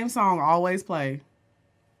 the same song always play.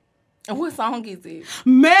 What song is it?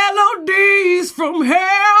 Melodies from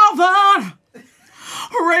heaven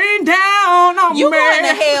rain down on You me. going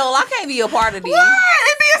to hell. I can't be a part of this. What?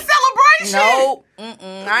 It be a celebration. Nope.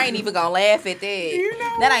 I ain't even gonna laugh at that. You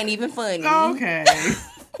know that ain't even funny. Okay.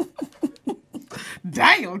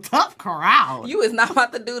 Damn, tough crowd. You is not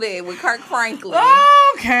about to do that with Kirk Franklin.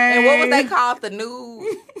 Okay. And what was they called? The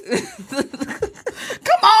new...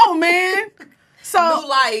 Come on, man. So New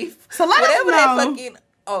Life. So let us know that fucking...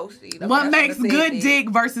 Oh, shit. what makes good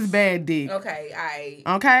dick versus bad dick. Okay,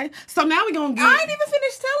 Okay? So now we're going to get... I ain't even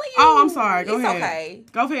finished telling you. Oh, I'm sorry. Go ahead. It's okay.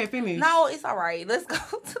 Go ahead, finish. No, it's all right. Let's go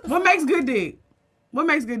to the... What makes good dick? What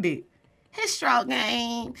makes good dick? His stroke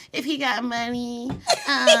game. If he got money.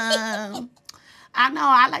 I know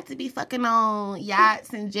I like to be fucking on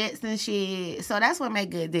yachts and jets and shit. So that's what make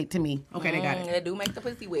good dick to me. Okay, they got it. That do make the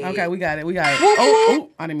pussy wet. Okay, we got it. Oh,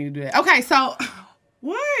 I didn't mean to do that. Okay, so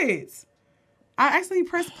what? I actually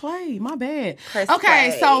pressed play. My bad. Press okay,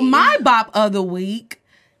 play. so my bop of the week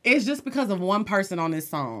is just because of one person on this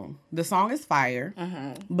song. The song is fire,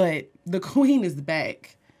 but the queen is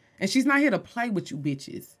back. And she's not here to play with you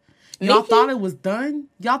bitches. Y'all Nicki? thought it was done?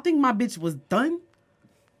 Y'all think my bitch was done?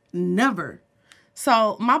 Never.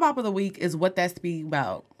 So my bop of the week is What That Speak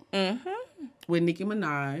About with Nicki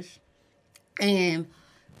Minaj. And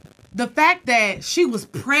the fact that she was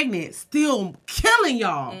pregnant still killing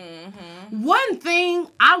y'all. One thing,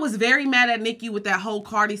 I was very mad at Nicki with that whole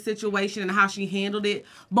Cardi situation and how she handled it.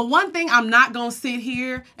 But one thing I'm not going to sit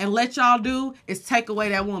here and let y'all do is take away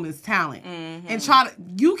that woman's talent. And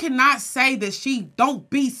you cannot say that she don't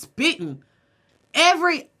be spitting.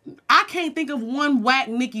 I can't think of one whack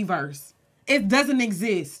Nicki verse. It doesn't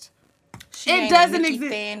exist. It doesn't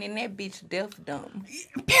exist. Fan and that bitch deaf dumb.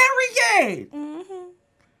 Period.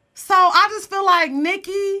 So I just feel like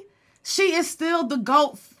Nicki, she is still the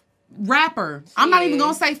GOAT rapper. I'm not even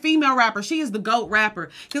going to say female rapper. She is the GOAT rapper.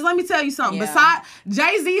 Because let me tell you something. Yeah. Besides,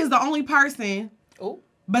 Jay-Z is the only person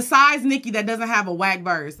besides Nicki that doesn't have a whack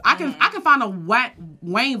verse. I can find a whack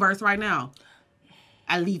Wayne verse right now.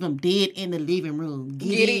 I leave him dead in the living room.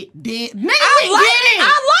 Get it? Dead. Nigga,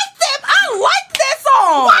 I like that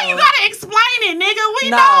song. Why you gotta explain it, nigga? We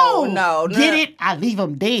know. No. Get it? I leave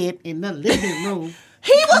him dead in the living room.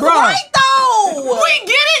 He was right though. We get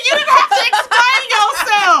it. You didn't have to explain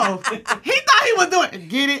yourself. He thought he was doing.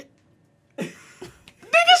 Get it?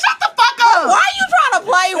 Nigga, shut the fuck up. Why you trying to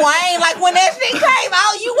play Wayne? Like when that shit came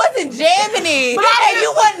out, you wasn't jamming it. And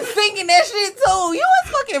you wasn't singing that shit too. You was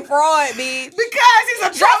fucking fraud, bitch. Because he's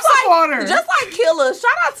a Trump supporter. Just like Killer.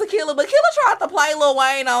 Shout out to Killer. But Killer tried to play Lil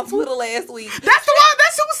Wayne on Twitter last week. That's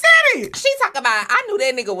who said it. She talking about, I knew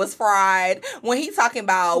that nigga was fried when he talking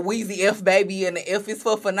about Weezy F baby and the F is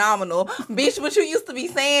for phenomenal. Bitch, but you used to be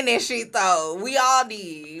saying that shit though. We all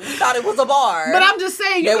did. We thought it was a bar. But I'm just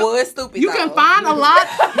saying. That was stupid You though. can find a lot.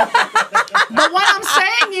 But what I'm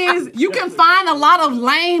saying is you can find a lot of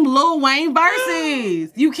lame Lil Wayne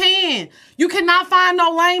verses. You can. You cannot find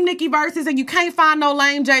no lame Nicki verses and you can't find no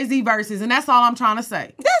lame Jay-Z verses. And that's all I'm trying to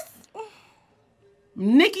say.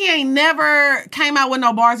 Nicki ain't never came out with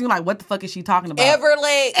no bars. You're like, what the fuck is she talking about? Ever.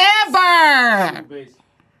 Man,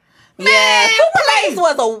 Yeah, Super Bass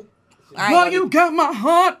was a... Well, you got my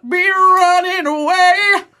heart be running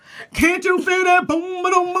away. Can't you feel that boom,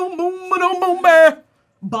 boom, boom, boom, boom, boom, boom?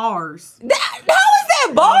 Bars. How is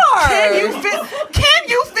that bar? Can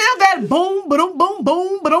you feel that boom, boom, boom,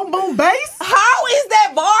 boom, boom, boom bass? How is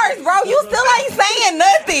that bars, bro? You still ain't saying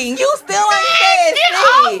nothing. You still ain't saying Get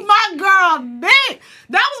shit. off my girl dick.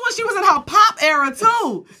 That was when she was in her pop era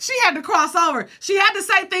too. She had to cross over. She had to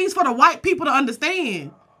say things for the white people to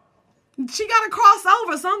understand. She got to cross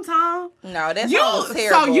over sometime. No, that song was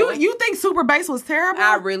terrible. So you think Super Bass was terrible?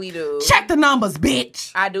 I really do. Check the numbers,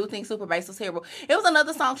 bitch. I do think Super Bass was terrible. It was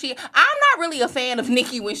another song I'm not really a fan of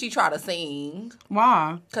Nicki when she try to sing.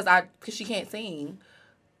 Why? Cause she can't sing.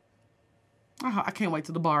 I can't wait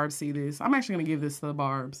till the Barbs see this. I'm actually gonna give this to the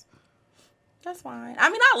Barbs. That's fine.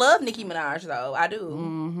 I mean, I love Nicki Minaj though. I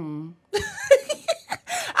do.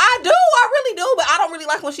 I really do, but I don't really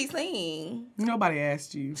like when she sing. Nobody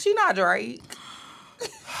asked you. She not Drake.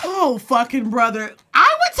 Oh, fucking brother.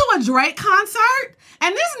 I went to to a Drake concert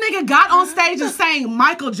and this nigga got on stage and sang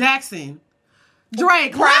Michael Jackson.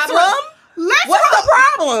 Drake, Problem? What's the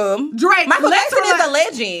problem? Drake, Michael Jackson is a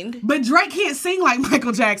legend. But Drake can't sing like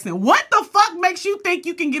Michael Jackson. What the fuck makes you think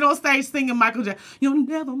you can get on stage singing Michael Jackson? You'll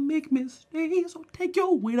never make mistakes, so take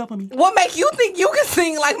your weight off of me. What makes you think you can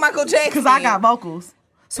sing like Michael Jackson? Because I got vocals.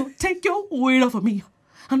 So take your weight off of me.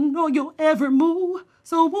 I know your every move.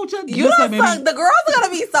 So won't you the girls are going to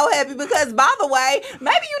be so happy because, by the way,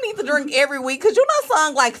 maybe you need to drink every week because you done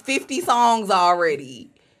sung like 50 songs already.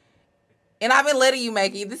 And I've been letting you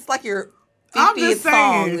make it. This is like your 50th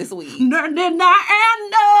song this week.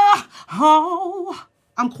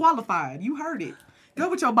 I'm qualified. You heard it. Go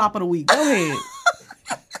with your bop of the week. Go ahead.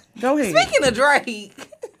 Go ahead. Speaking of Drake.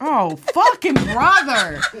 Oh, fucking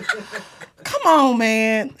brother. Come on,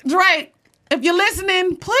 man. Drake, if you're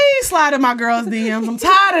listening, please slide in my girl's DMs. I'm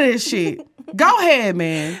tired of this shit. Go ahead,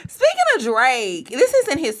 man. Speaking of Drake, this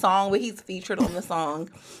isn't his song, but he's featured on the song.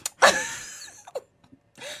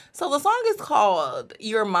 So the song is called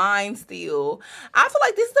Your Mind Still. I feel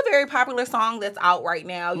like this is a very popular song that's out right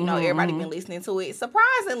now. You know, everybody been listening to it.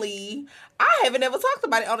 Surprisingly, I haven't ever talked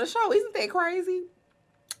about it on the show. Isn't that crazy?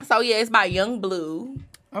 So yeah, it's by Young Blue.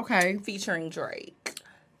 Okay. Featuring Drake.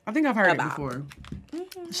 I think I've heard it before.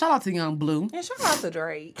 Mm-hmm. Shout out to Young Blue. And shout out to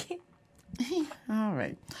Drake. All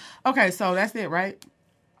right. Okay, so that's it, right?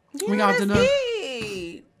 Yeah, we got to do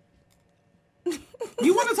it.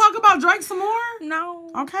 You want to talk about Drake some more? No.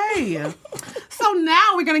 Okay. So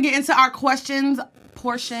now we're going to get into our questions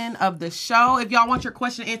portion of the show. If y'all want your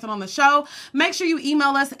question answered on the show, make sure you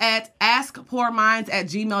email us at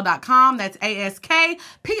askpourminds@gmail.com. That's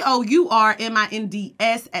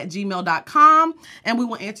askpourminds@gmail.com. And we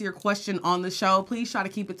will answer your question on the show. Please try to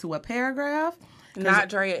keep it to a paragraph. Not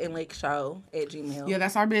Drea and Lick Show at Gmail. Yeah,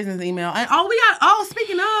 that's our business email. And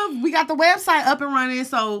speaking of, we got the website up and running,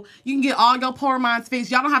 so you can get all your Poor Minds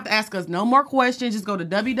fixed. Y'all don't have to ask us no more questions. Just go to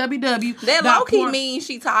www. That low-key means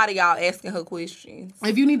she tired of y'all asking her questions.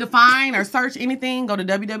 If you need to find or search anything, go to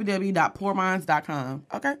www.pourminds.com.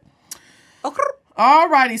 Okay? Okay.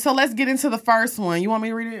 Alrighty, so let's get into the first one. You want me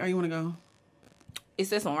to read it or you want to go? It's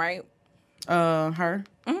this one, right? Her?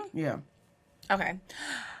 Mm-hmm. Yeah. Okay.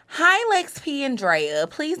 Hi, Lex P and Drea.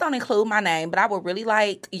 Please don't include my name, but I would really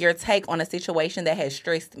like your take on a situation that has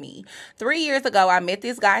stressed me. 3 years ago, I met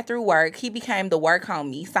this guy through work. He became the work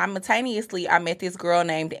homie. Simultaneously, I met this girl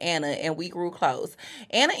named Anna, and we grew close.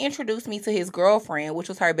 Anna introduced me to his girlfriend, which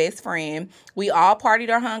was her best friend. We all partied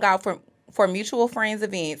or hung out for mutual friends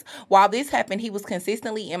events. While this happened, he was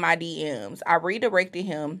consistently in my DMs. I redirected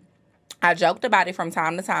him. I joked about it from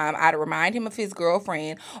time to time. I'd remind him of his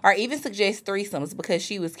girlfriend or even suggest threesomes because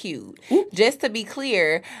she was cute. Ooh. Just to be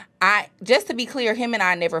clear, him and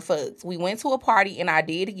I never fucked. We went to a party and I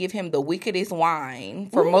did give him the wickedest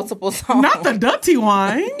wine for multiple songs. Not the dirty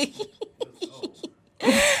wine.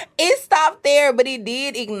 It stopped there, but it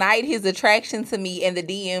did ignite his attraction to me, and the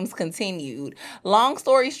DMs continued. Long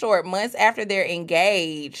story short, months after they're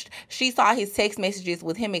engaged, she saw his text messages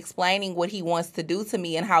with him explaining what he wants to do to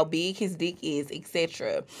me and how big his dick is,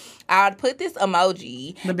 etc. I'd put this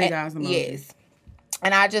emoji. The big eyes emoji. Yes.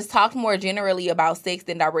 And I just talked more generally about sex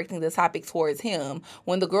than directing the topic towards him.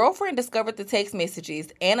 When the girlfriend discovered the text messages,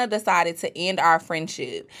 Anna decided to end our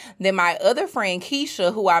friendship. Then my other friend,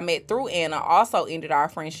 Keisha, who I met through Anna, also ended our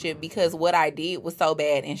friendship because what I did was so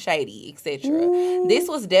bad and shady, etc. This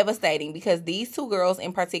was devastating because these two girls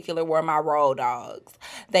in particular were my road dogs.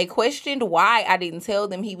 They questioned why I didn't tell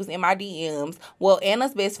them he was in my DMs. Well,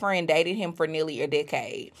 Anna's best friend dated him for nearly a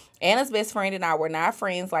decade. Anna's best friend and I were not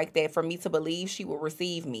friends like that for me to believe she would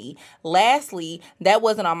receive me. Lastly, that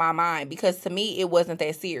wasn't on my mind because to me, it wasn't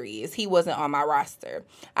that serious. He wasn't on my roster.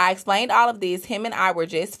 I explained all of this. Him and I were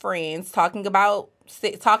just friends talking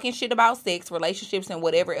shit about sex, relationships, and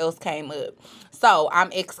whatever else came up. So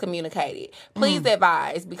I'm excommunicated. Please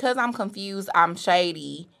advise, because I'm confused, I'm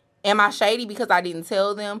shady. Am I shady because I didn't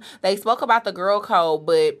tell them? They spoke about the girl code,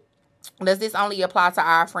 but does this only apply to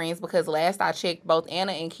our friends? Because last I checked, both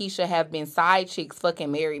Anna and Keisha have been side chicks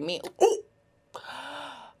fucking married men. Ooh.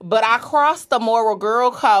 But I crossed the moral girl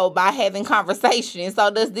code by having conversations. So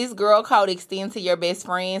does this girl code extend to your best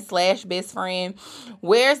friend / best friend?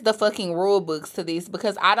 Where's the fucking rule books to this?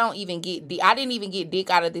 Because I didn't even get dick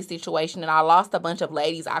out of this situation, and I lost a bunch of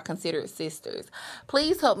ladies I considered sisters.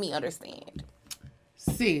 Please help me understand.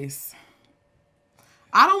 Sis,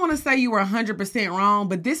 I don't want to say you were 100% wrong,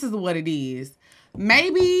 but this is what it is.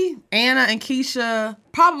 Maybe Anna and Keisha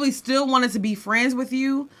probably still wanted to be friends with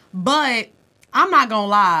you, but I'm not going to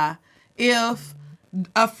lie. If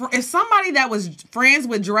somebody that was friends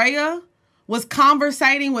with Drea was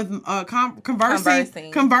conversing with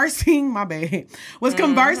conversing. My bad. Was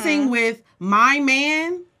conversing with my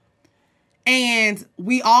man, and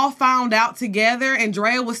we all found out together, and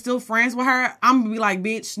Drea was still friends with her, I'm gonna be like,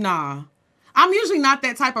 bitch, nah. I'm usually not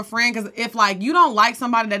that type of friend, because if like you don't like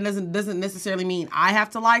somebody, that doesn't necessarily mean I have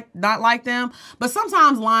to not like them. But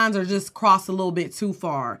sometimes lines are just crossed a little bit too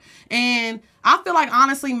far, and I feel like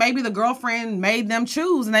honestly maybe the girlfriend made them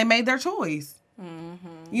choose, and they made their choice.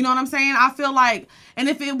 You know what I'm saying? I feel like, and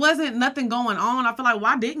if it wasn't nothing going on, I feel like,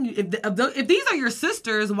 why didn't you? If these are your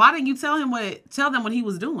sisters, why didn't you tell them what he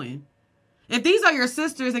was doing? If these are your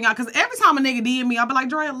sisters, and because every time a nigga DM me, I'll be like,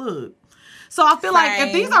 Drea, look. So I feel like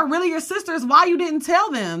if these are really your sisters, why you didn't tell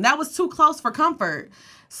them? That was too close for comfort.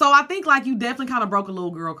 So I think like you definitely kind of broke a little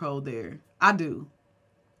girl code there. I do.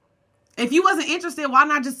 If you wasn't interested, why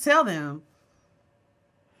not just tell them?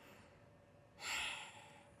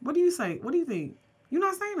 What do you say? What do you think? You're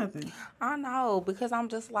not saying nothing. I know, because I'm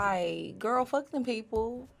just like, girl, fuck them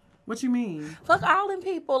people. What you mean? Fuck all them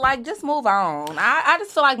people. Like, just move on. I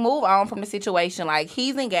just feel like move on from the situation. Like,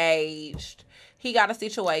 he's engaged. He got a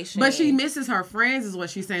situation. But she misses her friends is what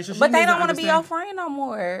she's saying. So but they don't want to be your friend no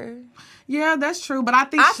more. Yeah, that's true. But I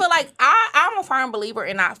think I feel like I'm a firm believer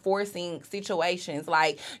in not forcing situations.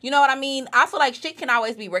 Like, you know what I mean? I feel like shit can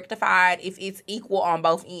always be rectified if it's equal on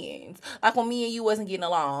both ends. Like when me and you wasn't getting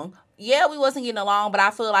along. Yeah, we wasn't getting along, but I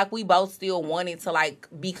feel like we both still wanted to like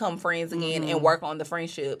become friends again and work on the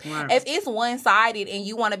friendship. Right. If it's one-sided and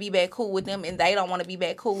you want to be back cool with them and they don't want to be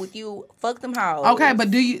back cool with you, fuck them hoes. Okay,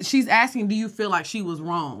 but she's asking, do you feel like she was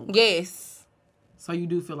wrong? Yes. So you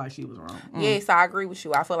do feel like she was wrong? Yes, I agree with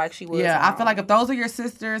you. I feel like she was wrong. I feel like if those are your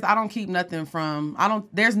sisters, I don't keep nothing from...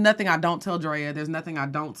 there's nothing I don't tell Drea. There's nothing I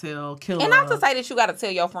don't tell Killer. And not to say that you got to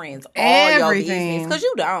tell your friends all everything. Your business, because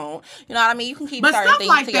you don't. You know what I mean? You can keep certain things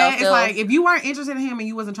like to that, yourself. It's like, if you weren't interested in him and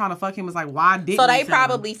you wasn't trying to fuck him, it's like, why didn't So they you tell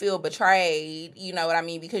probably him? feel betrayed, you know what I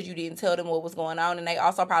mean? Because you didn't tell them what was going on. And they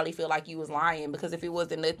also probably feel like you was lying, because if it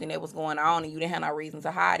wasn't nothing that was going on and you didn't have no reason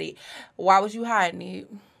to hide it, why was you hiding it?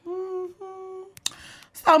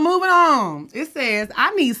 So moving on, it says,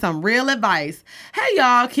 I need some real advice. Hey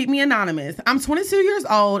y'all, keep me anonymous. I'm 22 years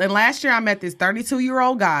old, and last year I met this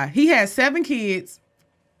 32-year-old guy. He has 7 kids.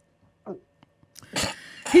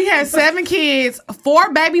 He has 7 kids,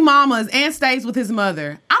 4 baby mamas, and stays with his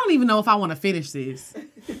mother. I don't even know if I want to finish this.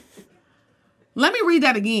 Let me read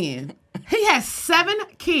that again. He has 7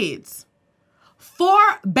 kids, 4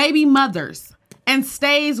 baby mothers, and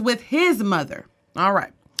stays with his mother. All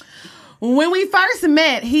right. When we first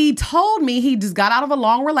met, he told me he just got out of a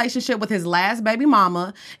long relationship with his last baby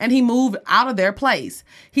mama and he moved out of their place.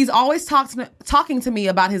 He's always talking to me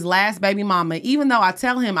about his last baby mama, even though I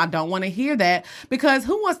tell him I don't want to hear that, because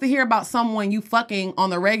who wants to hear about someone you fucking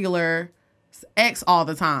on the regular ex all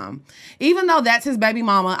the time? Even though that's his baby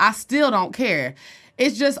mama, I still don't care.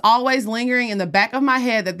 It's just always lingering in the back of my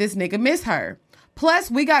head that this nigga miss her.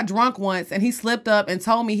 Plus, we got drunk once and he slipped up and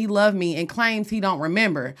told me he loved me and claims he don't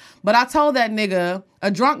remember. But I told that nigga,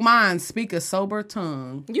 a drunk mind speak a sober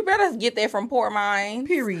tongue. You better get that from poor mind.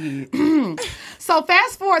 Period. So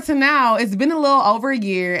fast forward to now, it's been a little over a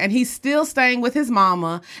year and he's still staying with his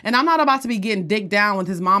mama. And I'm not about to be getting dicked down with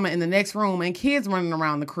his mama in the next room and kids running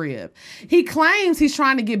around the crib. He claims he's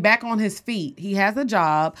trying to get back on his feet. He has a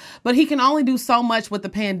job, but he can only do so much with the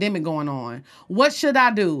pandemic going on. What should I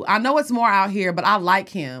do? I know it's more out here, but I like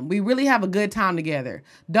him. We really have a good time together.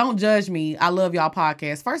 Don't judge me. I love y'all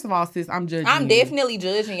podcast. First of all, sis, I'm judging you. I'm definitely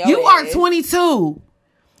judging your You ass. are 22.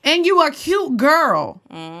 And you are a cute girl.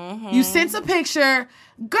 Mm-hmm. You sent a picture.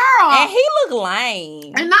 Girl. And he look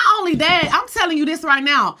lame. And not only that, I'm telling you this right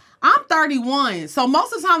now. I'm 31. So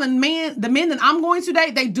most of the time, the men that I'm going to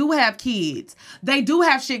date, they do have kids. They do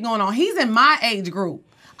have shit going on. He's in my age group.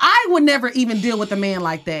 I would never even deal with a man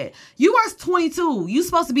like that. You are 22. You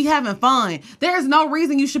supposed to be having fun. There's no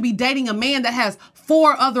reason you should be dating a man that has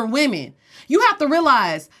 4 other women. You have to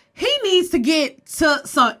realize he needs to get to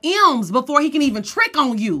some M's before he can even trick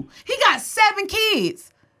on you. He got 7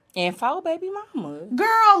 kids. And 4 baby mamas.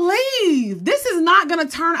 Girl, leave. This is not going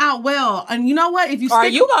to turn out well. And you know what? If you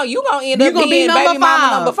stick, you gonna end up being baby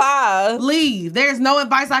mama number 5. Leave. There's no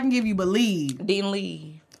advice I can give you, but leave. Didn't leave.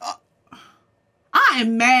 I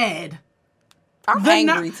am mad. I'm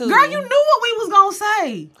angry too. Girl, you knew what we was going to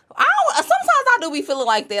say. Sometimes I do be feeling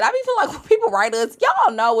like that. I be feeling like when people write us,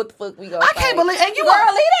 y'all know what the fuck we gonna say. I can't believe, and you girl,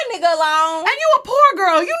 leave that nigga alone. And you a poor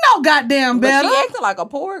girl. You know goddamn better. But she acting like a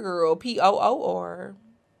poor girl. Poor. We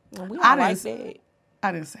don't like that.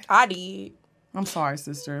 I didn't say that. I did. I'm sorry,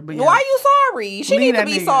 sister. But yeah. Why are you sorry? She need to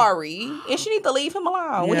be sorry. And she need to leave him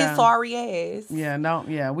alone with his sorry ass. Yeah, no,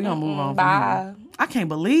 yeah, we gonna move on Bye. from him. I can't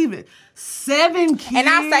believe it. 7 kids. And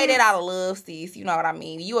I say that out of love, sis. You know what I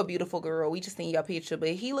mean? You a beautiful girl. We just seen your picture, but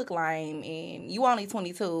he look lame, and you only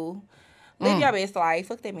 22. Live your best life.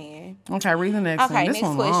 Fuck that man. Okay, read the next one. Okay, This next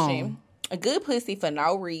one question. long. A good pussy for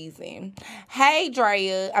no reason. Hey,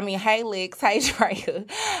 hey, Lex. Hey, Drea.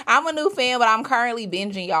 I'm a new fan, but I'm currently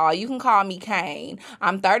binging, y'all. You can call me Kane.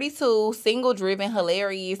 I'm 32, single, driven,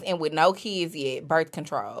 hilarious, and with no kids yet. Birth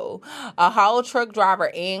control. A whole truck driver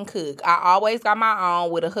and cook. I always got my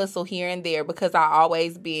own with a hustle here and there because I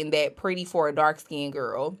always been that pretty for a dark-skinned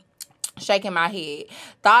girl. Shaking my head.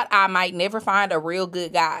 Thought I might never find a real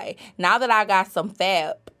good guy. Now that I got some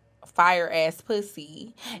fire ass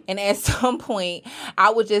pussy, and at some point I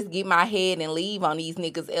would just get my head and leave on these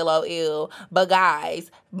niggas, LOL. But guys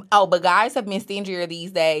have been stingier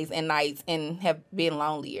these days and nights and have been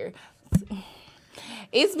lonelier.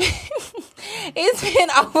 It's been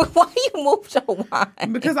over. Why you moved your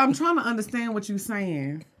wine? Because I'm trying to understand what you're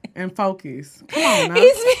saying and focus. Come on now.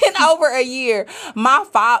 It's been over a year. My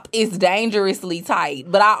FOP is dangerously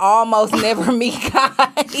tight, but I almost never meet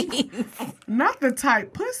guys. Not the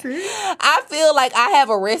tight pussy. I feel like I have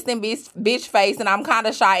a resting bitch face, and I'm kind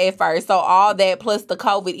of shy at first. So all that plus the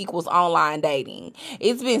COVID equals online dating.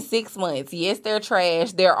 It's been 6 months. Yes, they're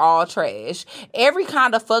trash. They're all trash. Every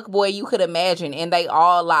kind of fuckboy you could imagine, and they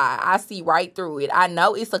all lie. I see right through it. I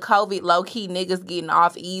know it's a COVID low-key niggas getting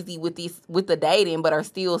off easy with the dating, but are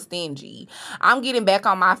still stingy. I'm getting back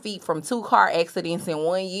on my feet from 2 car accidents in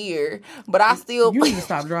 1 year, but I still... You need to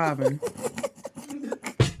stop driving.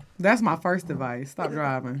 That's my first advice. Stop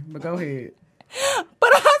driving. But go ahead. But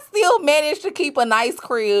I still managed to keep a nice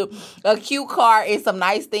crib, a cute car, and some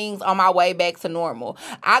nice things on my way back to normal.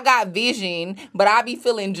 I got vision, but I be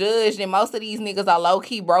feeling judged, and most of these niggas are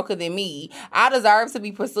low-key broker than me. I deserve to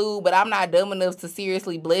be pursued, but I'm not dumb enough to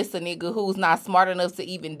seriously bless a nigga who's not smart enough to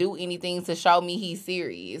even do anything to show me he's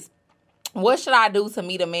serious. What should I do to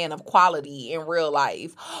meet a man of quality in real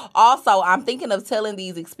life? Also, I'm thinking of telling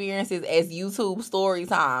these experiences as YouTube story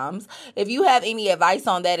times. If you have any advice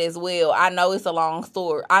on that as well, I know it's a long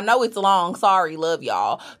story. I know it's long. Sorry, love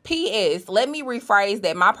y'all. P.S. Let me rephrase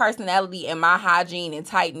that my personality and my hygiene and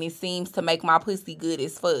tightness seems to make my pussy good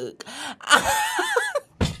as fuck.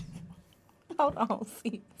 Hold on,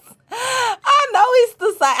 sis. I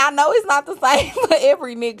know it's not the same for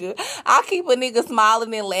every nigga. I keep a nigga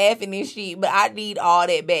smiling and laughing and shit, but I need all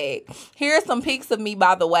that back. Here's some pics of me,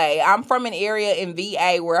 by the way. I'm from an area in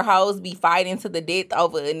VA where hoes be fighting to the death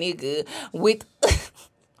over a nigga with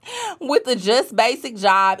a just basic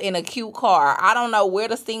job and a cute car. I don't know where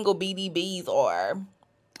the single BDBs are.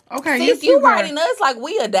 Okay, Since you writing us like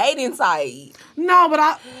we a dating site. No,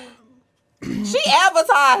 but She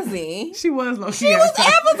advertising. She was low. She was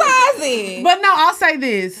advertising. But no, I'll say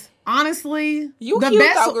this. Honestly, you the cute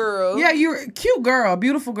best, though, girl. Yeah, you're a cute girl,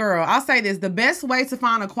 beautiful girl. I'll say this. The best way to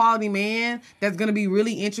find a quality man that's going to be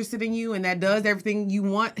really interested in you and that does everything you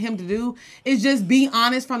want him to do is just be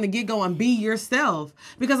honest from the get-go and be yourself.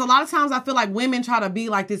 Because a lot of times I feel like women try to be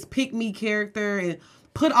like this pick-me character and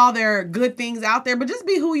put all their good things out there, but just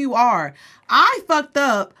be who you are. I fucked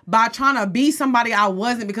up by trying to be somebody I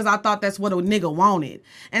wasn't because I thought that's what a nigga wanted.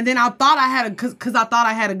 And then I thought I had because I thought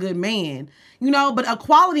I had a good man. You know, but a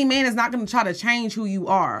quality man is not going to try to change who you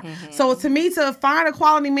are. Mm-hmm. So to me, to find a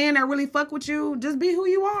quality man that really fuck with you, just be who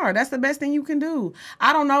you are. That's the best thing you can do.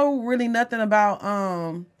 I don't know really nothing about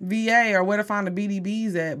VA or where to find the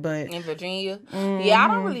BDBs at, but in Virginia, yeah,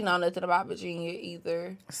 I don't really know nothing about Virginia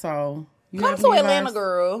either. So come to Atlanta, advice?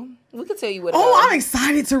 Girl. We can tell you what. I'm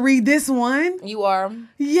excited to read this one. You are?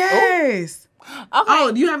 Yes. Okay.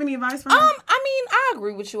 Oh, do you have any advice for me? I mean, I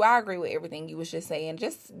agree with you. I agree with everything you was just saying.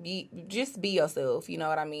 Just be yourself. You know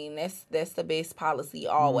what I mean? That's the best policy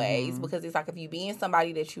always. Because it's like if you being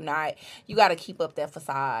somebody that you're not, you got to keep up that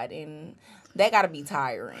facade, and that got to be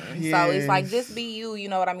tiring. Yes. So it's like just be you. You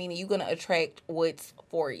know what I mean? And you're gonna attract what's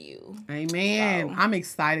for you. Amen. So. I'm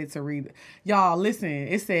excited to read it. Y'all, listen.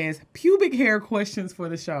 It says pubic hair questions for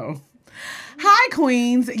the show. Hi,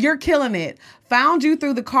 queens. You're killing it. Found you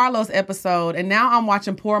through the Carlos episode, and now I'm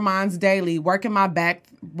watching Poor Minds Daily, working my back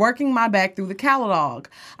through the catalog.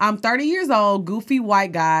 I'm 30 years old, goofy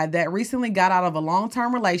white guy that recently got out of a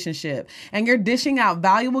long-term relationship, and you're dishing out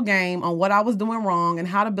valuable game on what I was doing wrong and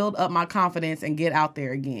how to build up my confidence and get out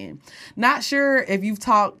there again. Not sure if you've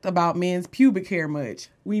talked about men's pubic hair much.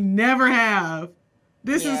 We never have.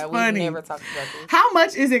 This is funny. We never talked about this. How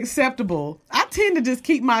much is acceptable? I tend to just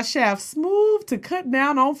keep my shaft smooth to cut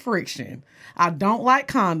down on friction. I don't like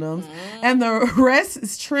condoms, and the rest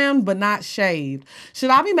is trimmed but not shaved. Should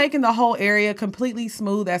I be making the whole area completely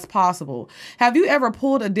smooth as possible? Have you ever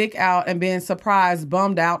pulled a dick out and been surprised,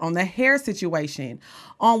 bummed out on the hair situation?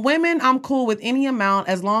 On women, I'm cool with any amount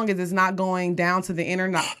as long as it's not going down to the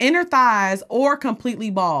inner thighs or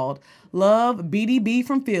completely bald. Love, BDB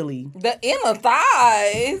from Philly. The inner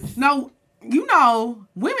thighs? No, you know,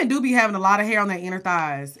 women do be having a lot of hair on their inner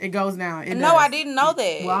thighs. It goes down. It No, does. I didn't know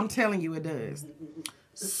that. Well, I'm telling you, it does.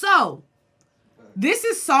 So, this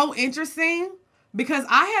is so interesting because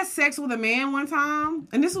I had sex with a man one time,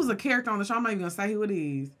 and this was a character on the show. I'm not even going to say who it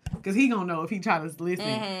is because he going to know if he try to listen.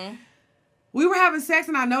 Mm-hmm. We were having sex,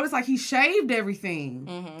 and I noticed, like, he shaved everything.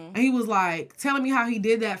 Mm-hmm. And he was, like, telling me how he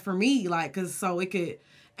did that for me, like, because so it could...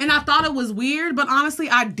 And I thought it was weird, but honestly,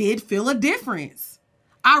 I did feel a difference.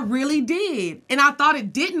 I really did. And I thought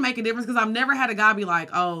it didn't make a difference because I've never had a guy be like,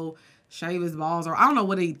 oh, shave his balls, or I don't know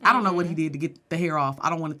what he did to get the hair off. I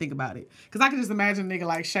don't want to think about it. Because I can just imagine a nigga,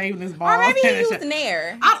 like, shaving his balls. Or maybe he used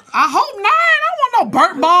Nair. I hope not. I don't want no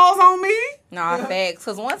burnt balls on me. Nah, facts.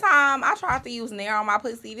 Because one time I tried to use Nair on my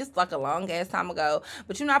pussy. This was like a long ass time ago.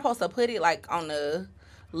 But you're not supposed to put it like on the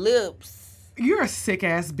lips. You're a sick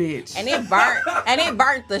ass bitch. And it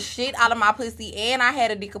burnt the shit out of my pussy. And I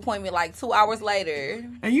had a dick appointment like 2 hours later.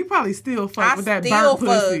 And you probably still fuck with that burnt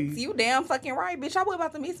pussy. You damn fucking right, bitch. I was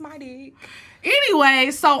about to miss my dick.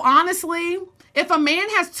 Anyway, so honestly, if a man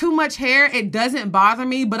has too much hair, it doesn't bother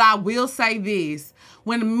me. But I will say this.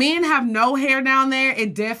 When men have no hair down there,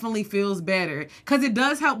 it definitely feels better. Because it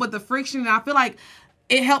does help with the friction. And I feel like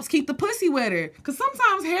it helps keep the pussy wetter. Because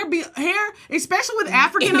sometimes hair, especially with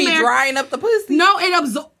African American, it be drying up the pussy. No, it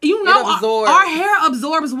absorbs. Our hair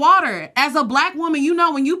absorbs water. As a black woman, you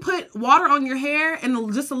know, when you put water on your hair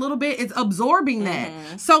and just a little bit, it's absorbing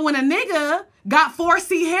that. So when a nigga got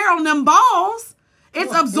 4C hair on them balls,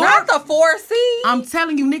 it's absorbed. Not the 4C. I'm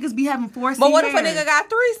telling you, niggas be having 4C But what hair. if a nigga got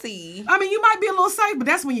 3C? I mean, you might be a little safe, but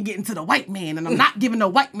that's when you get into the white man, and I'm not giving no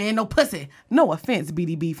white man no pussy. No offense,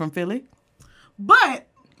 BDB from Philly. But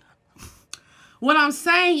what I'm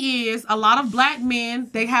saying is a lot of black men,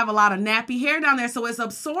 they have a lot of nappy hair down there, so it's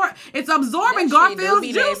absorbing Garfield's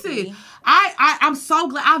juicy. I'm so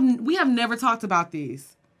glad. We have never talked about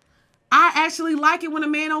this. I actually like it when a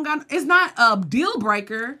man don't got, it's not a deal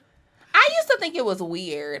breaker. I used to think it was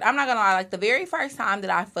weird. I'm not gonna lie. Like, the very first time that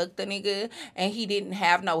I fucked a nigga and he didn't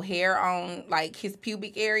have no hair on, like, his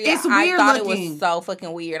pubic area, it's weird I thought looking. It was so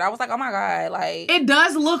fucking weird. I was like, oh my God, like, it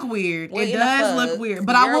does look weird. It does look weird.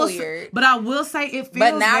 But I will say it feels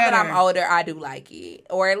But now better. that I'm older, I do like it.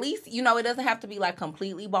 Or at least, you know, it doesn't have to be like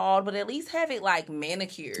completely bald, but at least have it like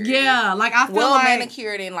manicured. Yeah, like I feel like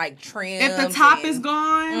manicured and like trimmed. If the top is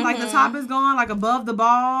gone, like the top is gone, like above the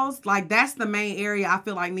balls, like that's the main area I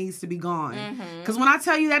feel like needs to be gone. Because when I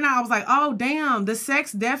tell you that now, I was like, oh damn, the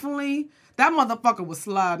sex definitely, that motherfucker was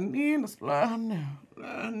sliding in, sliding out,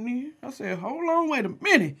 sliding in. I said, hold on, wait a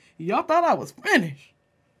minute. Y'all thought I was finished.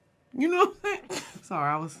 You know what I'm saying? Sorry,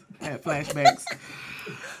 I had flashbacks.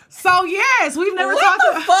 So yes, we've never talked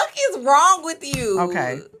about. What the fuck is wrong with you?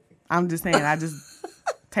 Okay, I'm just saying, I just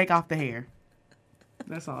take off the hair.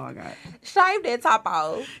 That's all I got. Shave that top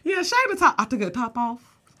off. Yeah, shave the top. I took the top off.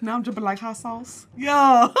 Now I'm dripping like hot sauce.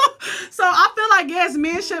 Yo. So I feel like, yes,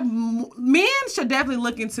 men should definitely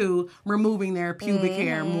look into removing their pubic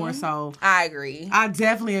hair more so. I agree. I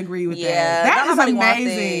definitely agree with that. That is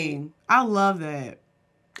amazing. I love that.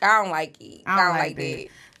 I don't like it. I don't like that.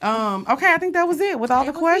 Okay, I think that was it with all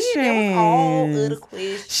the questions. That was all of the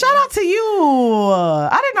questions. Shout out to you.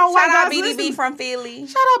 I didn't know why. Shout out BDB from Philly.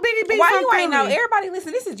 Shout out BDB why from you Philly. ain't know? Everybody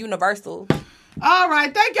listen. This is universal. All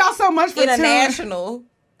right, thank y'all so much for international.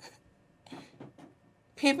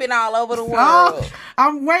 Pimping all over the world. Oh,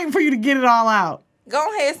 I'm waiting for you to get it all out. Go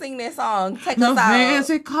ahead, sing that song. Take the us out.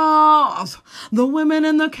 Fancy cars, the women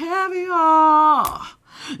and the caviar.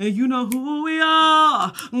 And you know who we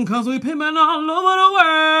are, because we pimping all over the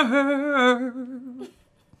world.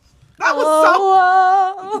 That was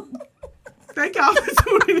so... Thank y'all for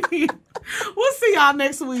tuning in. We'll see y'all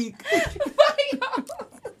next week. Bye, y'all.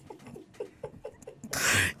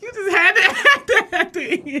 You just had to add that at the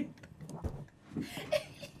end.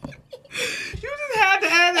 You just had to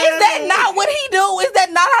add that. Is that not what he do? Is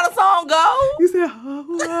that not how the song go? You said,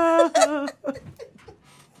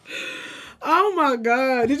 oh my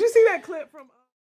God. Did you see that clip?